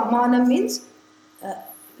 Dodhuyamanam means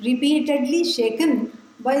repeatedly shaken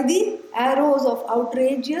by the arrows of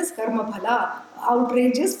outrageous karma phala,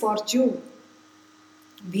 outrageous fortune.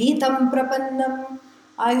 Bhitam prapannam.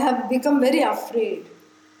 I have become very afraid.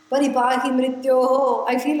 Paripahi mrityoho.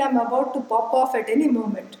 I feel I am about to pop off at any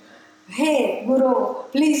moment. Hey, Guru,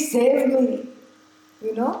 please save me.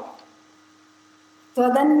 Tvadanya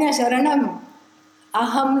sharanam.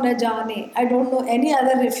 Aham na jane. I don't know any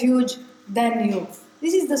other refuge than you.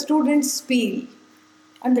 This is the student's spiel.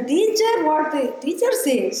 And the teacher, what the teacher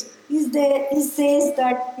says, says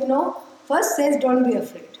that, first says don't be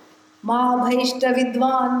afraid. Ma bhaishta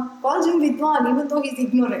vidwan, calls him vidwan even though he is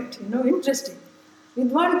ignorant. Interesting.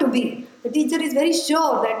 Vidwan to be. The teacher is very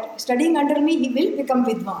sure that studying under me he will become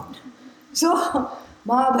vidwan. So,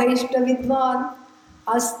 ma bhaishta vidwan,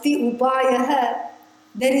 asti upayah.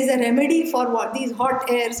 There is a remedy for what these hot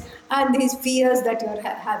airs and these fears that you are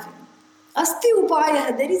having. Asti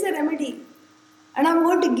upayah, there is a remedy. And I'm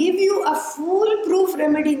going to give you a foolproof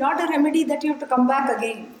remedy, not a remedy that you have to come back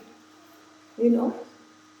again.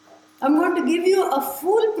 I'm going to give you a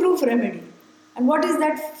foolproof remedy. And what is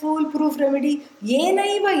that foolproof remedy?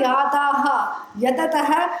 Yenaiva yataha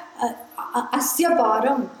yatataha asya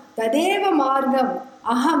param tadeva margam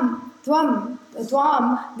aham tvam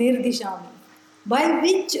nirdishami. By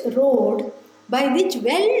which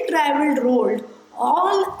well-travelled road,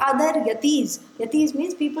 all other yatis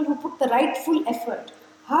means people who put the rightful effort,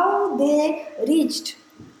 how they reached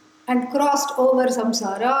and crossed over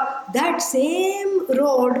samsara, that same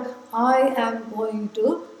road I am going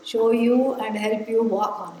to show you and help you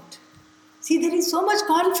walk on it. See, there is so much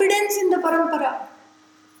confidence in the parampara.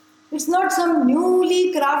 It's not some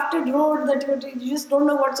newly crafted road that you just don't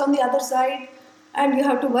know what's on the other side and you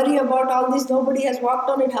have to worry about all this, nobody has walked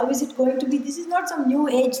on it, how is it going to be? This is not some new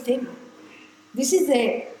age thing. This is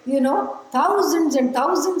a, thousands and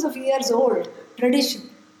thousands of years old tradition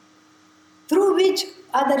through which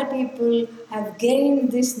other people have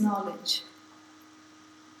gained this knowledge.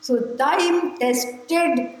 So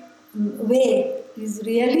time-tested way is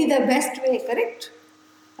really the best way, correct?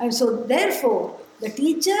 And so therefore, the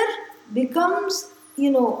teacher becomes,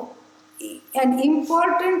 an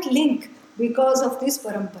important link because of this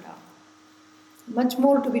parampara. Much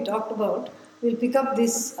more to be talked about. We'll pick up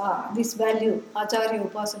this value, Acharya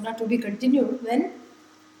Upasana, to be continued when?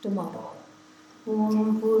 Tomorrow.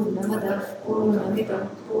 Om Purnamadah Purnamitam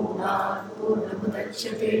Purnat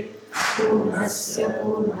Purnamudachyate Purnasya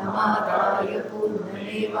Purnamadaya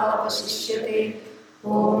Purnameva Vasishyate.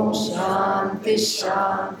 Om Shanti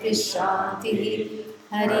Shanti Shanti.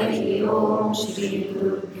 Hari Om Shri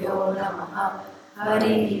Gurubhyo Namaha.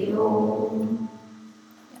 Hari Om.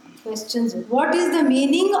 Questions. What is the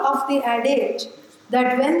meaning of the adage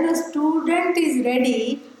that when the student is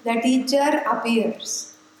ready, the teacher appears?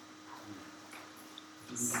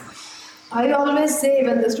 I always say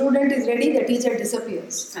when the student is ready, the teacher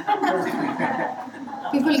disappears.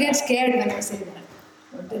 People get scared when I say that.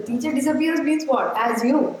 But the teacher disappears means what? As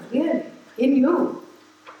you, really, in you.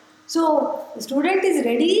 So the student is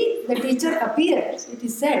ready, the teacher appears, it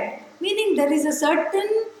is said, meaning there is a certain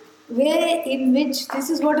way in which, this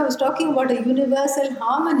is what I was talking about, a universal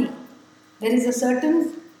harmony. There is a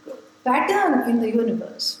certain pattern in the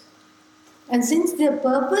universe. And since the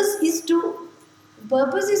purpose is to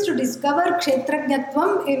discover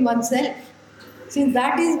kshetrajnatvam in oneself, since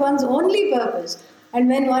that is one's only purpose, and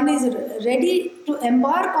when one is ready to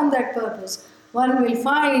embark on that purpose, one will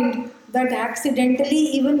find that accidentally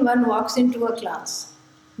even one walks into a class.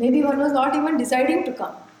 Maybe one was not even deciding to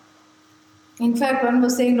come. In fact, one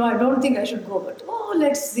was saying, no, I don't think I should go, but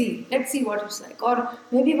let's see what it's like. Or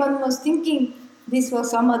maybe one was thinking this was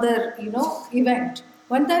some other, event.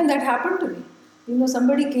 One time that happened to me.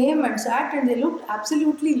 Somebody came and sat and they looked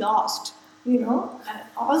absolutely lost,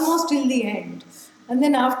 almost till the end. And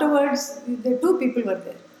then afterwards, the two people were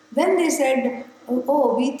there. Then they said,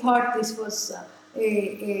 we thought this was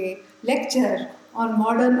a lecture on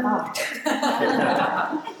modern art.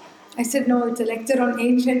 I said, no, it's a lecture on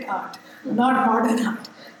ancient art, not modern art.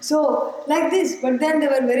 So, like this, but then they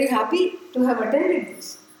were very happy to have attended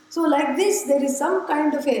this. So, like this, there is some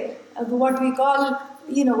kind of what we call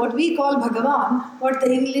Bhagavan, what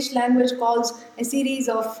the English language calls a series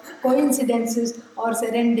of coincidences or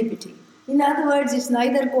serendipity. In other words, it's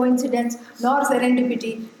neither coincidence nor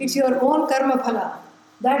serendipity, it's your own karma phala.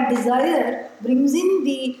 That desire brings in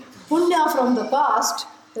the punya from the past,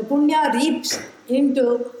 the punya reaps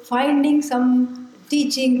into finding some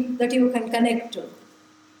teaching that you can connect to.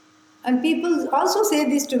 And people also say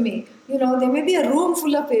this to me, there may be a room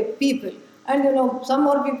full of people, and some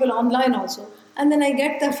more people online also. And then I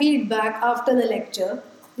get the feedback after the lecture.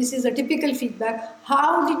 This is a typical feedback.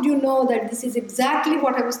 How did you know that this is exactly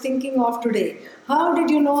what I was thinking of today? How did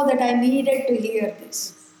you know that I needed to hear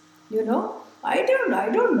this? I don't know. I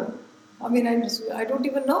don't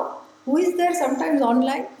even know. Who is there sometimes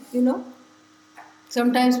online,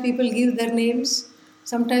 Sometimes people give their names.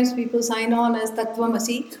 Sometimes people sign on as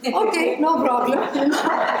Tattvamasi. Okay, no problem.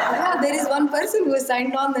 Yeah, there is one person who is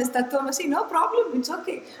signed on as Tattvamasi. No problem, it's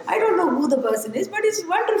okay. I don't know who the person is, but it's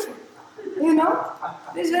wonderful.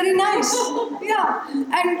 It's very nice. Yeah,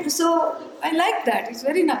 and so I like that. It's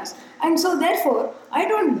very nice. And so therefore, I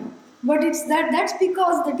don't know. But that's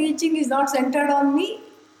because the teaching is not centered on me.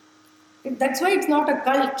 That's why it's not a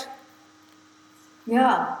cult.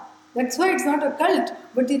 Yeah, that's why it's not a cult,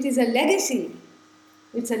 but it is a legacy.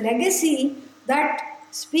 It's a legacy that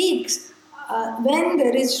speaks when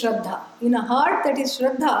there is Shraddha. In a heart that is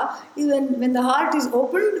Shraddha, even when the heart is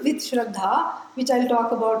opened with Shraddha, which I'll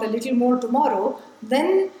talk about a little more tomorrow,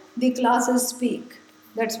 then the classes speak.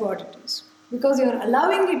 That's what it is. Because you're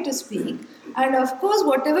allowing it to speak, and of course,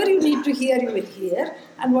 whatever you need to hear, you will hear,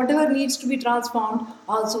 and whatever needs to be transformed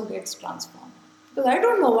also gets transformed. Because I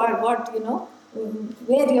don't know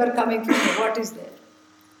where you're coming from, what is there.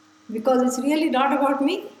 Because it's really not about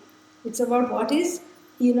me. It's about what is,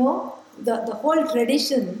 the whole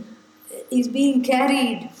tradition is being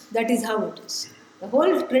carried. That is how it is. The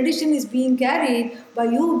whole tradition is being carried by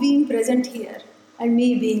you being present here and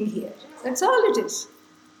me being here. That's all it is.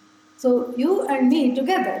 So you and me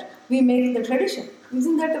together, we make the tradition.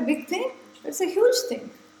 Isn't that a big thing? It's a huge thing.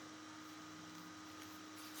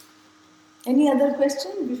 Any other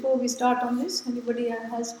question before we start on this? Anybody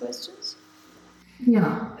has questions?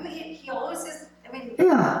 Yeah. He always says,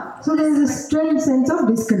 Yeah. So there is a strange sense of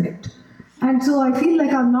disconnect. And so I feel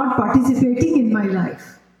like I'm not participating in my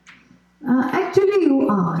life. Actually, you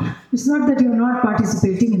are. It's not that you're not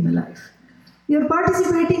participating in the life. You're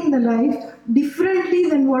participating in the life differently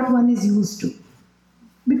than what one is used to.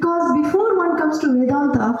 Because before one comes to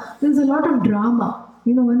Vedanta, there's a lot of drama.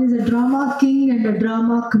 One is a drama king and a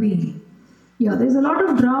drama queen. Yeah, there's a lot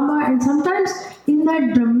of drama, and sometimes in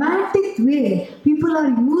that dramatic way, people are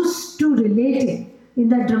used to relating in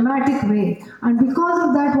that dramatic way. And because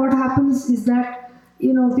of that, what happens is that,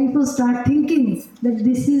 people start thinking that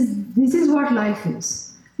this is what life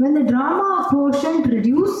is. When the drama quotient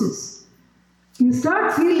reduces, you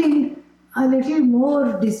start feeling a little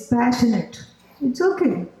more dispassionate. It's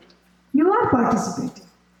okay. You are participating.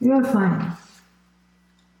 You are fine.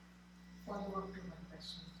 follow up to one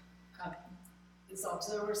question. Is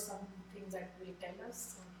observer something that will tell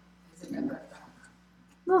us, or is it a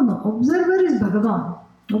karma? No. Observer is Bhagavan.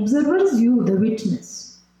 Observer is you, the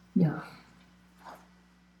witness. Yeah.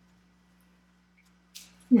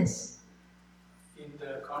 Yes. In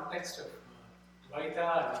the context of Dvaita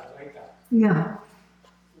and Advaita, Yeah.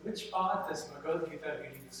 Which path is Bhagavad Gita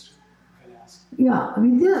really is to? Can I ask? Yeah,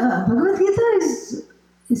 Bhagavad Gita is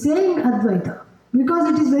saying Advaita because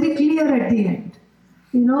it is very clear at the end.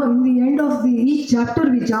 You know, in the end of each chapter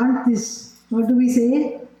we chant this. What do we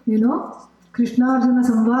say? You know, Krishna Arjuna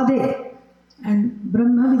Samvade and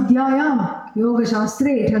Brahma Vidyayam Yoga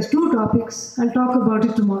Shastre. It has two topics. I'll talk about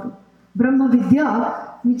it tomorrow. Brahma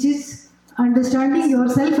Vidya, which is understanding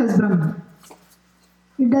yourself as Brahman.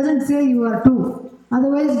 It doesn't say you are two.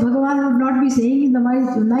 Otherwise, Bhagavan would not be saying in the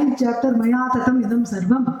 9th chapter, Maya Tatam Idam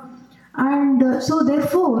Sarvam. And so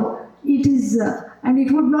therefore, it is, and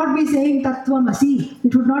it would not be saying Tattvam Asi.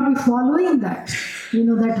 It would not be following that. You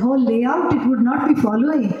know, that whole layout, it would not be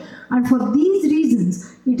following. And for these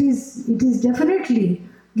reasons, it is definitely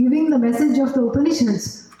giving the message of the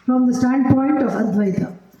Upanishads from the standpoint of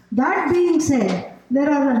Advaita. That being said, there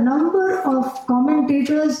are a number of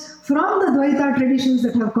commentators from the Dvaita traditions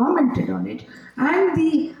that have commented on it. And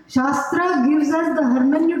the Shastra gives us the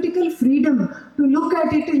hermeneutical freedom to look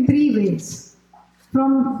at it in three ways.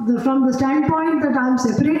 From the standpoint that I am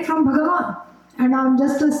separate from Bhagavan and I am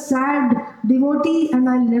just a sad devotee and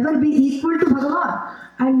I will never be equal to Bhagavan.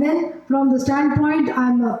 And then from the standpoint I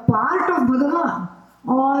am a part of Bhagavan,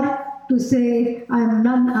 or to say I am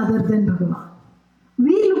none other than Bhagavan.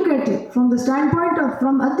 We look at it from the standpoint of,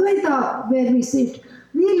 from Advaita where we sit,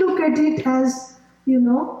 we look at it as, you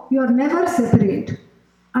know, you are never separate.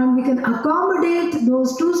 And we can accommodate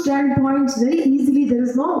those two standpoints very easily. There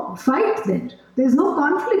is no fight there. There is no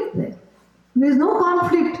conflict there. There is no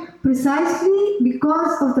conflict precisely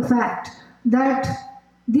because of the fact that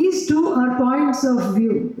these two are points of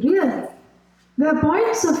view. Really. They are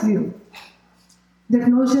points of view. That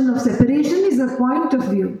notion of separation is a point of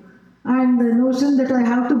view. And the notion that I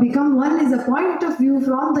have to become one is a point of view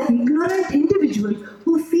from the ignorant individual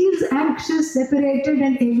who feels anxious, separated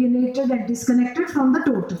and alienated and disconnected from the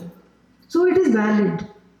total. So it is valid.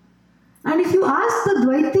 And if you ask the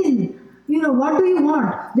Dvaitin, you know, what do you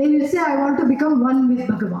want? They will say, I want to become one with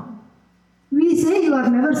Bhagavan. We say you are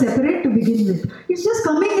never separate to begin with. It's just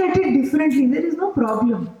coming at it differently. There is no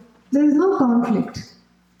problem. There is no conflict.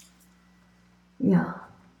 Yeah.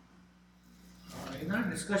 In our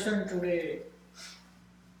discussion today,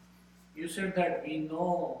 you said that we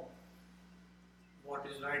know what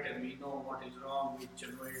is right and we know what is wrong, which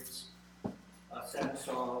generates a sense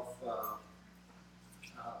of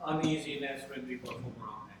uneasiness when we perform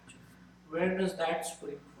wrong action. Where does that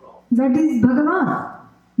spring from? That is Bhagavan.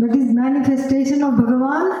 That is manifestation of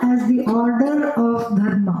Bhagavan as the order of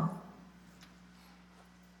Dharma.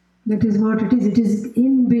 That is what it is. It is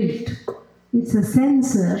inbuilt. It's a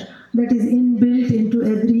sensor that is inbuilt into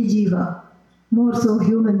every jiva, more so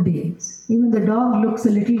human beings. Even the dog looks a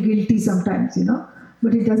little guilty sometimes, you know,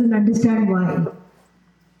 but it doesn't understand why.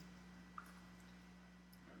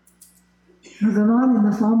 Bhagavan in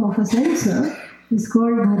the form of a sensor is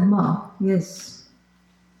called Dharma, yes.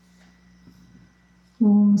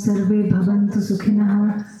 Om Sarve Bhavantu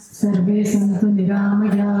Sukhinah, Sarve Santu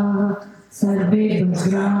Niramaya, Sarve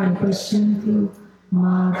Bhajrani Pashyantu,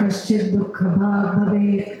 Ma Kaschid Dukkha Bhag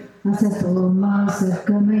Bhave, Asato Ma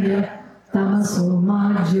Sargamaya, Tamaso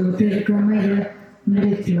Ma Jyotirgamaya,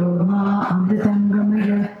 Mrityo Ma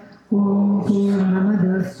Amritangamaya, Om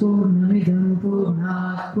Purnamada Purnamidam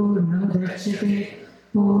Purnat Purnamudachyate,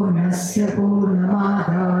 Purnasya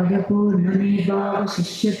Purnamadaya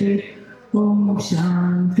Purnamedavashishyate, Om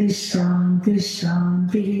Shanti Shanti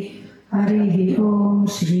Shanti. Harihi Om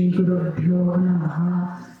Shri Gurubhyo Namaha.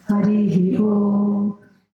 Harihi Om.